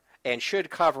far and should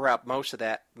cover up most of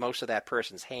that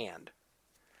person's hand.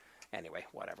 Anyway,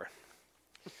 whatever.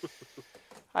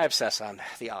 I obsess on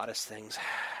the oddest things.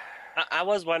 I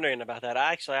was wondering about that.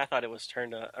 I thought it was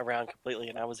turned around completely,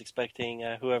 and I was expecting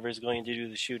whoever's going to do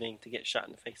the shooting to get shot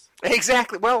in the face.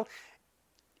 Exactly. Well,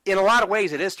 in a lot of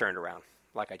ways, it is turned around,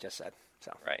 like I just said.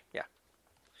 So Right. yeah.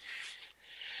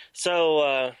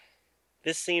 So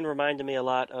this scene reminded me a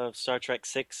lot of Star Trek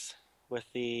 6 with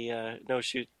the no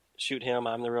shoot him,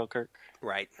 I'm the real Kirk.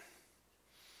 Right.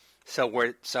 So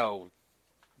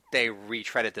they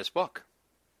retreaded this book.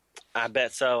 I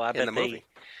bet so. I bet the movie.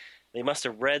 They must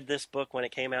have read this book when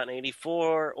it came out in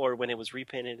 '84 or when it was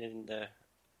reprinted in the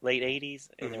late '80s,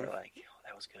 and they were like, "Oh,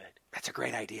 that was good." That's a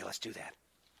great idea. Let's do that.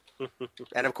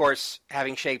 And of course,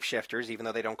 having shapeshifters, even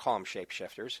though they don't call them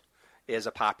shapeshifters, is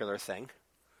a popular thing.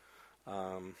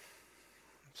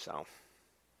 So.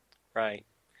 Right.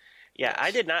 Yeah, Yes.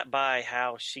 I did not buy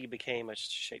how she became a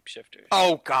shapeshifter.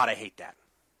 Oh God, I hate that.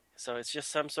 So it's just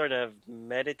some sort of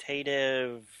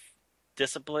meditative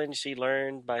discipline she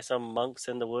learned by some monks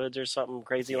in the woods or something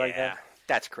crazy like that.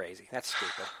 That's crazy. That's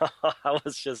stupid. I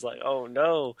was just like, oh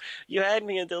no, you had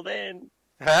me until then.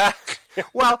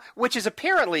 Well, which is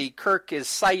apparently Kirk is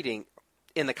citing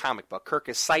in the comic book. Kirk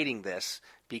is citing this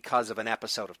because of an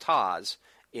episode of TOS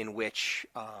in which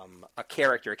a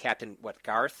character, Captain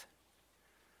Gareth.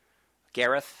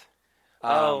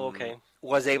 Okay.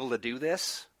 Was able to do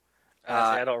this.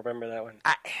 I don't remember that one.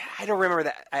 I don't remember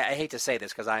that. I hate to say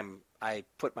this because I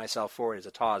put myself forward as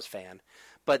a TOS fan,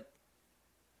 but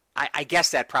I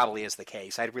guess that probably is the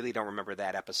case. I really don't remember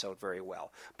that episode very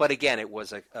well. But again, it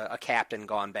was a captain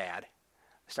gone bad,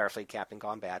 Starfleet captain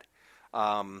gone bad.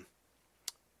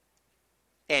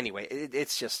 Anyway,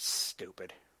 it's just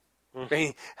stupid.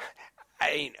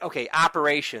 I mean, okay,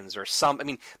 operations or some. I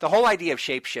mean, the whole idea of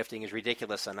shape-shifting is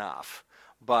ridiculous enough,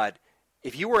 but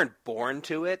if you weren't born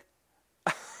to it,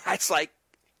 it's like,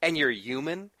 and you're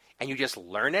human and you just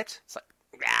learn it. It's like,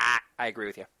 I agree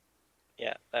with you.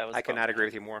 Yeah, that was. I could not agree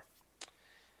with you more.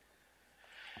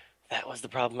 That was the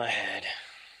problem I had.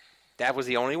 That was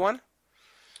the only one?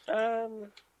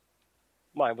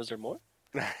 Why was there more?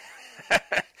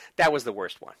 That was the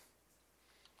worst one.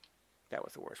 That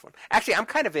was the worst one. Actually, I'm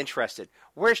kind of interested.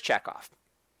 Where's Chekhov?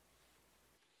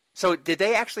 So did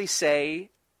they actually say...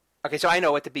 Okay, so I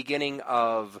know at the beginning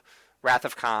of Wrath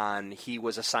of Khan, he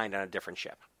was assigned on a different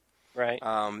ship. Right.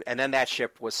 And then that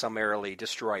ship was summarily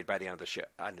destroyed by the end of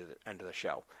the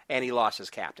show. And he lost his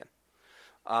captain.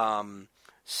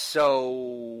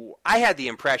 So I had the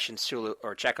impression Sulu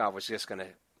or Chekhov was just going to,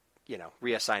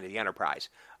 reassign to the Enterprise.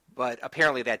 But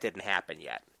apparently that didn't happen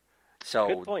yet. So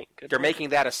Good point. they're making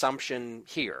that assumption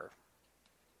here.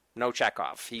 No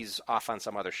Chekhov. He's off on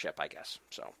some other ship, I guess.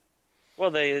 So. Well,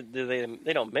 they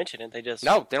don't mention it. They just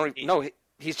they don't.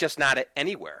 He's just not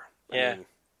anywhere. Yeah.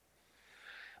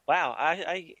 Wow.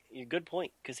 Good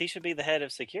point. Because he should be the head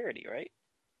of security, right?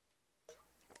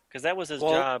 Because that was his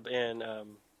job in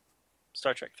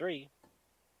Star Trek 3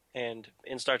 and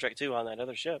in Star Trek 2 on that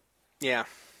other ship. Yeah.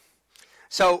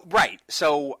 So right.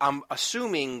 So I'm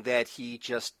assuming that he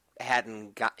just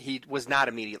he was not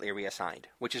immediately reassigned,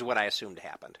 which is what I assumed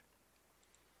happened.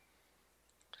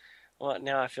 Well,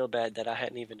 now I feel bad that I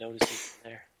hadn't even noticed it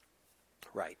there.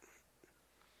 Right.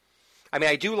 I mean,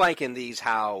 I do like in these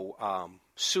how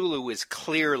Sulu is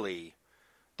clearly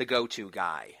the go-to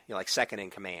guy, like second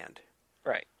in command.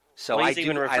 Right. So he's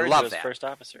even referred love to as that. first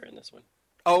officer in this one.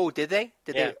 Oh, did they?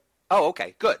 Did they? Oh,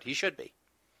 okay, good. He should be.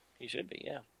 He should be,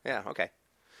 yeah. Yeah, okay.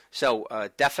 So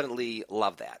definitely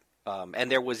love that. And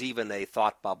there was even a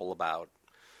thought bubble about,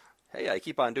 hey, I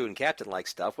keep on doing captain-like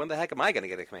stuff. When the heck am I going to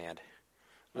get a command?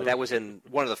 That was in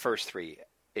one of the first 3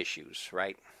 issues,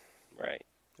 right? Right.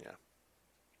 Yeah.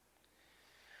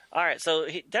 All right, so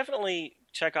definitely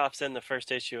Chekhov's in the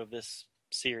first issue of this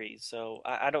series. So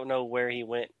I don't know where he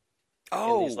went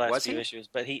in these last few issues,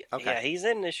 but he's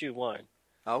in issue 1.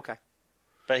 Oh, okay.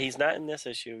 But he's not in this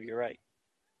issue. You're right.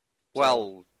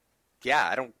 Well, yeah,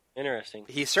 I don't. Interesting.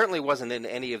 He certainly wasn't in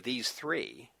any of these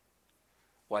 3,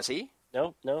 was he?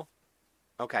 No.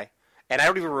 Okay, and I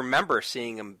don't even remember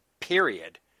seeing him.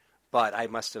 Period. But I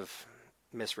must have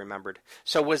misremembered.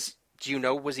 So was he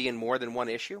in more than one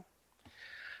issue?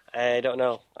 I don't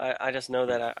know. I just know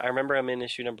that I remember him in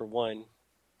issue number 1.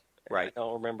 Right. I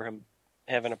don't remember him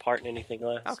having a part in anything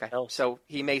else. Okay. So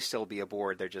he may still be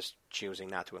aboard. They're just choosing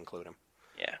not to include him.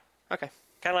 Yeah. Okay.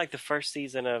 Kind of like the first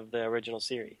season of the original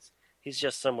series. He's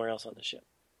just somewhere else on the ship.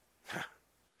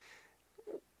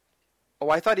 Oh,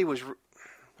 I thought he was...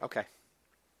 Okay.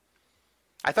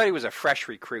 I thought he was a fresh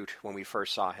recruit when we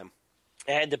first saw him.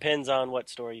 It depends on what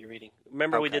story you're reading.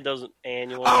 Remember we did those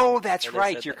annual... Oh, that's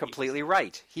right. You're completely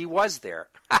right. He was there.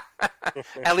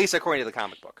 At least according to the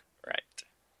comic book. Right.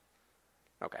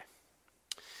 Okay.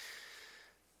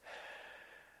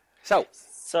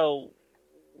 So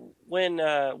when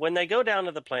they go down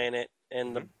to the planet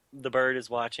and the bird is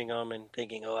watching them and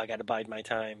thinking, oh, I got to bide my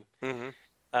time,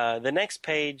 The next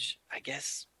page, I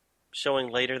guess, showing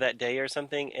later that day or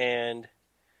something, and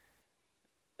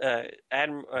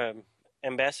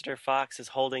Ambassador Fox is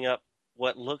holding up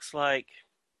what looks like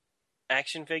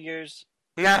action figures,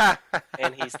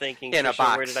 and he's thinking, In a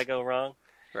Trisha, where box. did I go wrong?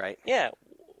 Right. Yeah.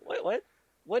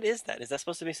 What is that? Is that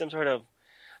supposed to be some sort of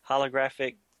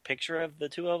holographic picture of the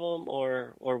two of them,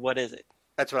 or what is it?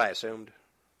 That's what I assumed.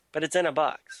 But it's in a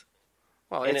box,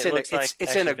 Well, And it's it in looks like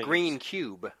it's in a action green figures.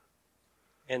 cube.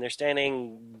 and they're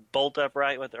standing bolt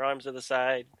upright with their arms to the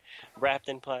side, wrapped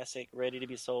in plastic, ready to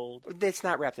be sold. It's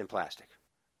not wrapped in plastic.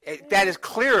 That is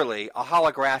clearly a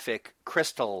holographic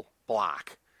crystal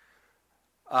block,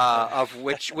 of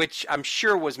which I'm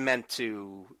sure was meant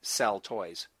to sell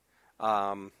toys.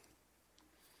 I'm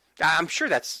sure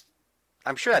that's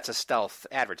a stealth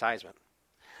advertisement.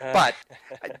 But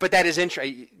that is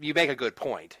interesting. You make a good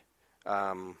point.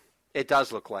 It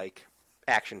does look like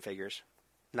action figures,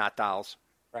 not dolls.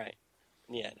 Right.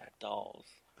 Yeah, not dolls.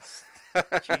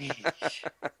 Jeez.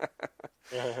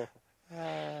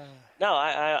 No,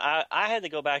 I had to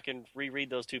go back and reread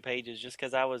those 2 pages just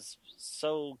because I was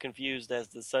so confused as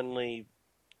to suddenly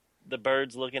the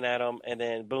bird's looking at him, and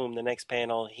then boom, the next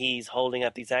panel, he's holding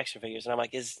up these action figures, and I'm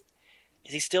like, is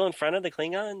he still in front of the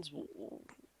Klingons?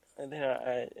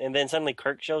 And then suddenly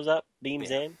Kirk shows up, beams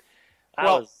in. I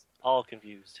was all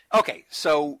confused. Okay,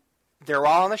 so they're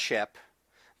all on the ship.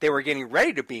 They were getting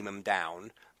ready to beam him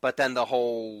down, but then the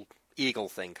whole eagle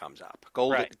thing comes up.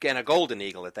 Right. And a golden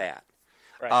eagle at that.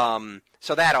 Right.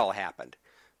 So that all happened.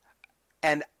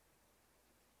 And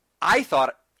I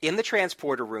thought in the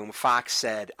transporter room, Fox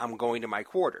said, "I'm going to my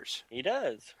quarters." He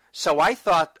does. So I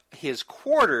thought his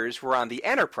quarters were on the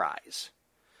Enterprise.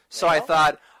 So I Well.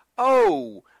 thought,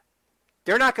 oh,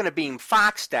 they're not going to beam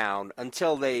Fox down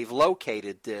until they've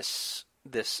located this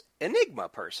Enigma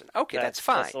person. Okay, that's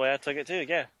fine. That's the way I took it too,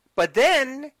 yeah. But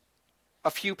then, a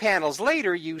few panels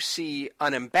later, you see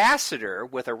an ambassador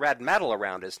with a red medal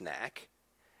around his neck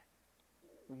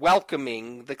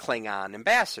welcoming the Klingon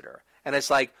ambassador. And it's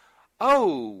like,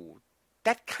 oh,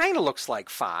 that kind of looks like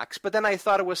Fox, but then I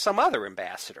thought it was some other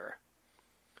ambassador.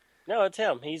 No, it's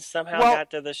him. He's somehow Well,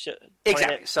 got to the ship.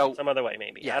 exactly. So some other way,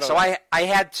 maybe. Yeah, I don't so know. I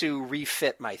had to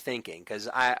refit my thinking because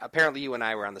apparently you and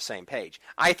I were on the same page.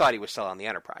 I thought he was still on the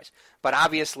Enterprise, but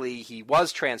obviously he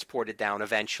was transported down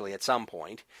eventually at some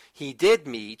point. He did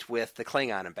meet with the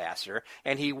Klingon ambassador,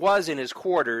 and he was in his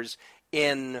quarters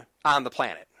on the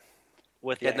planet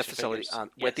with the in the action facility figures.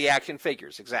 with the action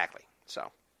figures. Exactly.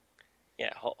 So Yeah,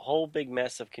 whole big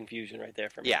mess of confusion right there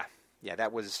for me. yeah,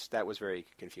 that was very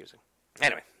confusing.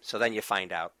 Anyway, so then you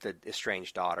find out the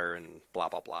estranged daughter and blah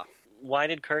blah blah. Why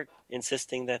did Kirk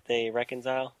insisting that they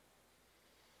reconcile?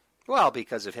 Well,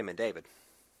 because of him and David.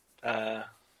 Yeah,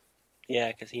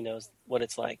 because he knows what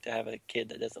it's like to have a kid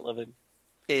that doesn't love him.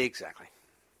 Exactly.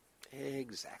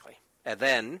 And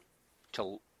then,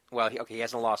 he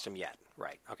hasn't lost him yet.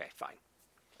 Right. Okay, fine.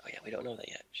 Oh yeah, we don't know that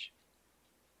yet. Shh.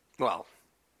 Well,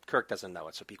 Kirk doesn't know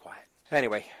it, so be quiet.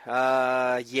 Anyway,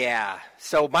 yeah.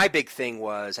 So my big thing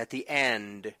was, at the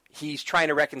end, he's trying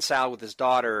to reconcile with his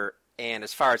daughter, and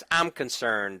as far as I'm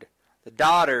concerned, the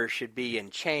daughter should be in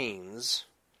chains,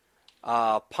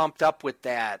 pumped up with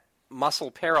that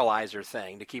muscle paralyzer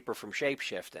thing to keep her from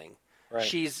shape-shifting. Right.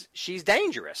 She's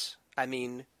dangerous. I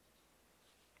mean,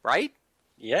 right?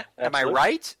 Yeah. Am I absolutely.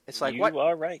 right? It's like, you what?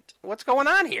 are right. What's going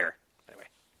on here? Anyway.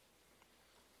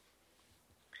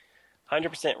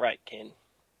 100% right, Ken.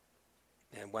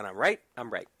 And when I'm right, I'm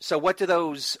right. So what do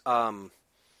those, when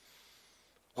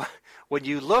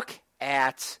you look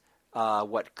at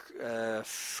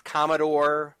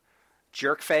Commodore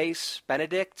Jerkface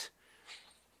Benedict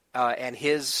and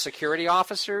his security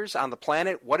officers on the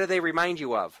planet, what do they remind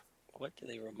you of? What do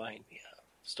they remind me of?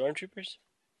 Stormtroopers?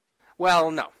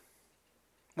 Well, no.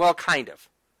 Well, kind of.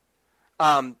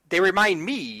 They remind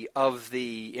me of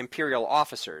the Imperial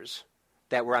officers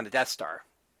that were on the Death Star.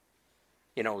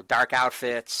 You know, dark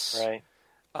outfits. Right.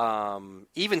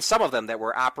 Even some of them that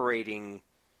were operating,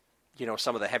 you know,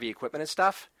 some of the heavy equipment and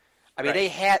stuff. I mean,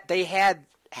 Right. they had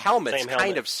helmets Same kind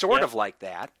helmet. of sort Yep. of like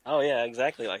that. Oh, yeah,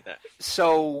 exactly like that.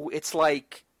 So it's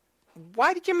like,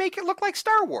 why did you make it look like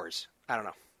Star Wars? I don't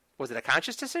know. Was it a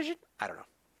conscious decision? I don't know.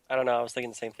 I don't know. I was thinking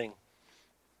the same thing.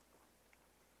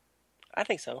 I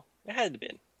think so. It had to be.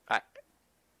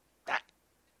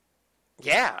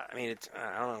 Yeah, I mean, it's,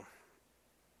 I don't know.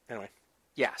 Anyway.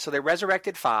 Yeah, so they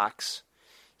resurrected Fox.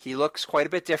 He looks quite a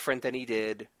bit different than he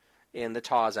did in the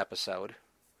TAWS episode.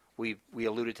 We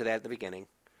alluded to that at the beginning.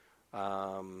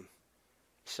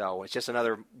 So it's just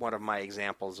another one of my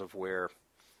examples of where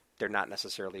they're not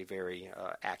necessarily very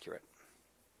accurate.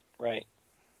 Right.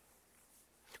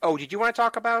 Oh, did you want to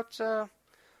talk about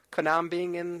Kanam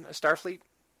being in a Starfleet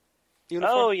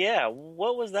uniform? Oh, yeah.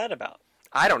 What was that about?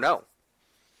 I don't know.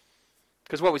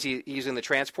 Because what was he? He's in the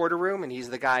transporter room, and he's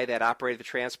the guy that operated the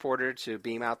transporter to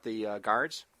beam out the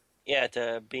guards? Yeah,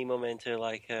 to beam them into,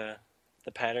 like, the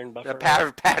pattern buffer.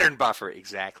 The pattern buffer,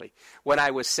 exactly. When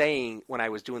I was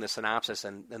doing the synopsis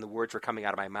and the words were coming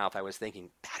out of my mouth, I was thinking,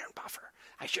 pattern buffer.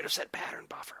 I should have said pattern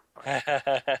buffer.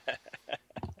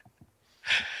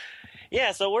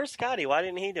 Yeah, so where's Scotty? Why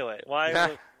didn't he do it?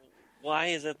 Why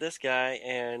is it this guy,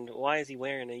 and why is he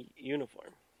wearing a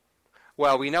uniform?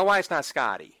 Well, we know why it's not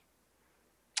Scotty.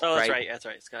 Oh, that's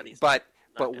right. Scotty's. But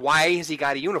why has he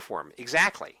got a uniform?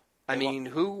 Exactly. I mean,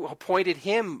 who appointed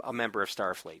him a member of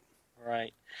Starfleet?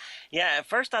 Right. Yeah, at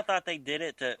first I thought they did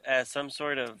it as some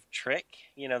sort of trick,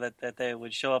 that they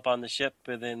would show up on the ship,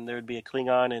 and then there would be a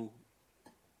Klingon, and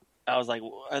I was like,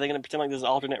 are they going to pretend like this is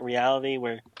alternate reality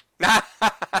where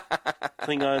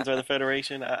Klingons are the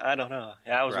Federation? I don't know.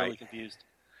 Yeah, I was really confused.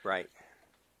 Right.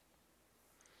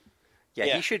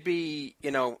 Yeah, he should be,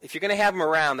 if you're going to have him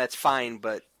around, that's fine,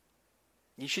 but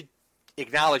you should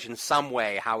acknowledge in some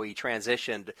way how he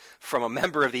transitioned from a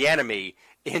member of the enemy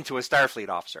into a Starfleet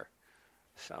officer.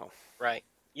 So. Right.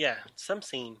 Yeah, some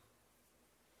scene.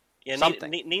 Yeah,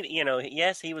 something.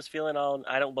 Yes, he was feeling all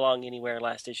I don't belong anywhere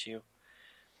last issue.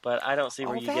 But I don't see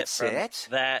where you get from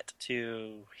that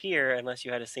to here unless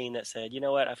you had a scene that said, you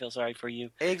know what, I feel sorry for you.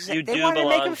 Exactly. You they want to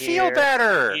make him feel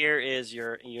better. Here is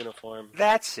your uniform.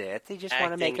 That's it. They just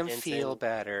want to make him feel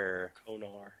better.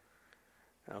 Konar.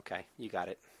 Okay, you got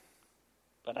it.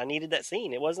 But I needed that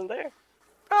scene. It wasn't there.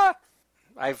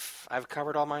 I've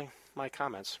covered all my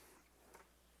comments.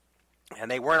 And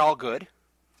they weren't all good.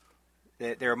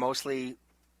 They're mostly,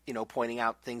 pointing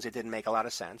out things that didn't make a lot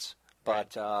of sense.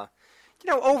 But,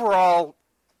 overall,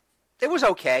 it was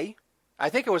okay. I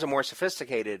think it was a more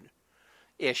sophisticated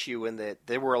issue in that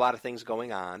there were a lot of things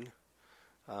going on.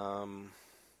 And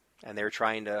they were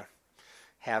trying to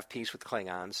have peace with the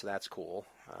Klingons, so that's cool.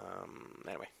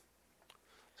 Anyway.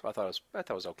 So I thought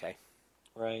it was okay.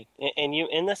 Right. And you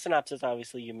in the synopsis,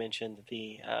 obviously, you mentioned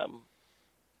the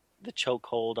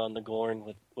chokehold on the Gorn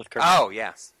with Kirk. Oh,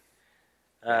 yes.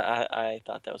 I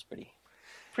thought that was pretty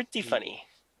funny.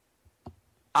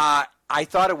 I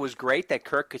thought it was great that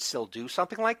Kirk could still do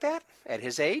something like that at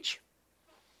his age.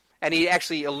 And he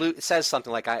actually says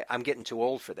something like, I'm getting too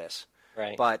old for this.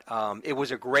 Right. But it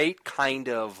was a great kind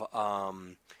of,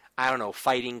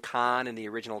 fighting Khan in the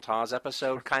original TOS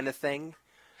episode kind of thing,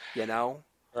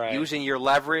 Right. Using your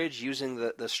leverage, using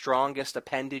the strongest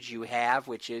appendage you have,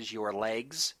 which is your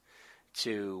legs,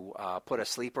 to put a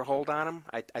sleeper hold on him.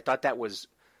 I thought that was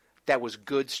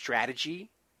good strategy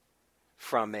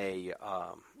from a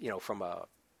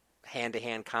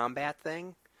hand-to-hand combat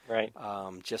thing. Right. I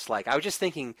was just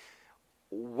thinking,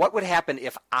 what would happen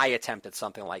if I attempted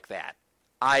something like that?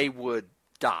 I would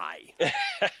die.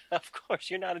 Of course,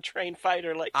 you're not a trained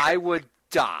fighter like I would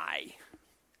die.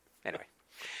 Anyway,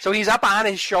 so he's up on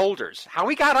his shoulders. How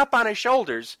he got up on his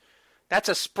shoulders, that's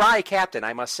a spry captain,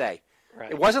 I must say.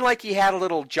 Right. It wasn't like he had a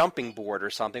little jumping board or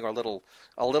something, or a little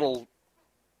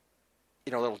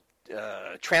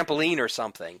trampoline or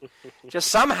something. Just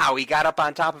somehow he got up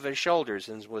on top of his shoulders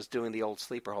and was doing the old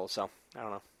sleeper hold. So I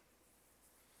don't know.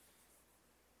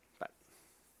 But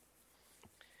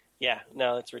yeah,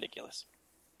 no, that's ridiculous.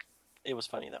 It was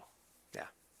funny though. Yeah.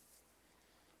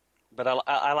 But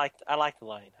I liked the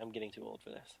line. I'm getting too old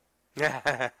for this.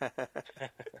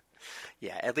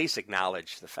 Yeah, at least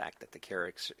acknowledge the fact that the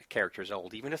character's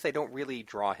old, even if they don't really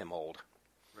draw him old.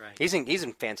 Right. He's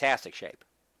in fantastic shape.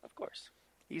 Of course.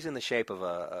 He's in the shape of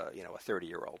a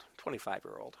 30-year-old,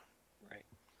 25-year-old. Right.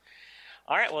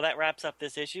 All right. Well, that wraps up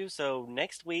this issue. So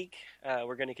next week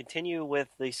we're going to continue with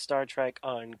the Star Trek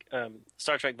on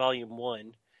Star Trek Volume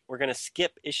 1. We're going to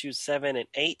skip issues 7 and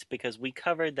 8 because we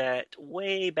covered that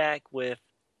way back with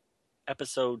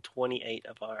episode 28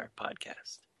 of our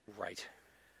podcast. Right.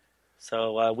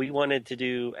 So we wanted to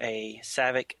do a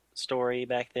Savick story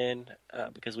back then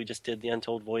because we just did the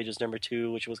Untold Voyages number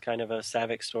 2, which was kind of a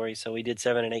Savick story. So we did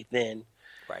 7 and 8 then.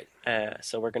 Right.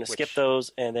 So we're going to skip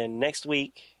those. And then next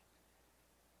week,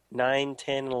 9,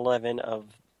 10, and 11 of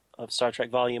Star Trek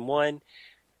Volume 1,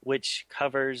 which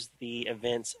covers the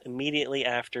events immediately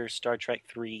after Star Trek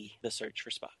 3, The Search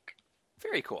for Spock.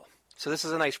 Very cool. So this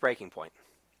is a nice breaking point.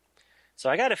 So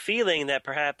I got a feeling that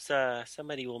perhaps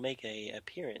somebody will make an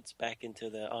appearance back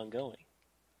into the ongoing.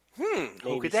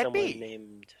 Who could that be? Someone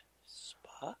named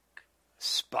Spock?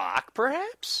 Spock,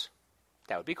 perhaps?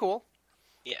 That would be cool.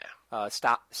 Yeah.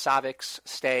 Savick's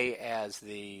stay as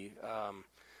the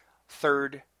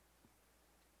third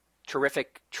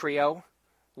terrific trio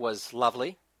was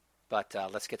lovely. But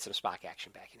let's get some Spock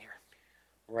action back in here.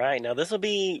 Right. Now, this will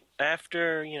be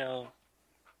after,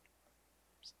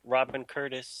 Robin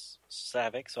Curtis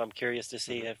Savick, so I'm curious to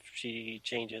see if she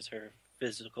changes her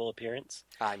physical appearance.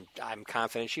 I'm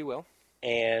confident she will.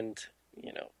 And,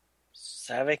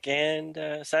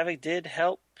 Savick did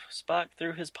help Spock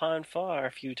through his Pon farr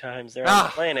a few times there on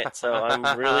the planet, so I'm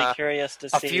really curious to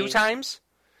see. A few times?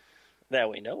 That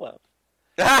we know of.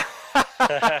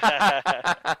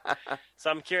 So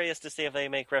I'm curious to see if they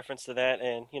make reference to that,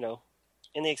 and,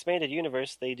 in the expanded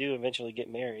universe, they do eventually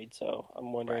get married, so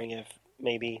I'm wondering if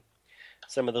maybe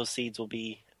some of those seeds will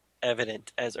be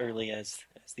evident as early as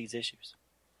these issues.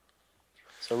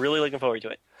 So really looking forward to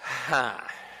it.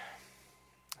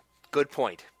 Good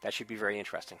point. That should be very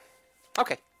interesting.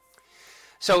 Okay.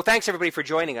 So thanks, everybody, for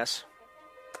joining us.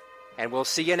 And we'll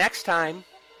see you next time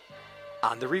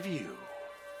on the review.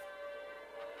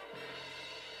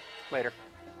 Later.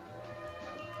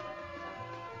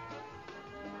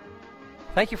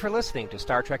 Thank you for listening to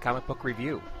Star Trek Comic Book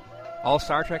Review. All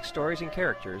Star Trek stories and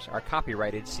characters are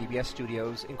copyrighted CBS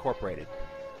Studios Incorporated.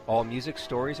 All music,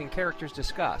 stories, and characters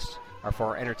discussed are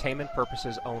for entertainment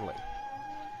purposes only.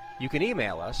 You can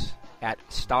email us at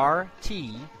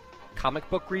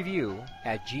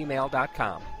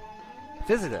startcomicbookreview@gmail.com.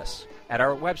 Visit us at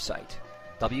our website,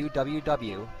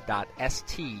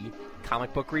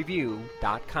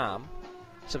 www.stcomicbookreview.com.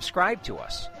 Subscribe to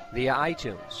us via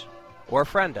iTunes, or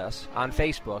friend us on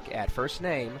Facebook at first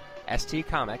name ST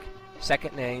Comic,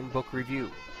 second name Book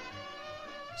Review.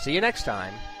 See you next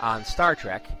time on Star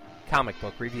Trek Comic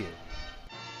Book Review.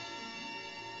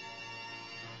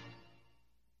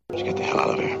 Let's get the hell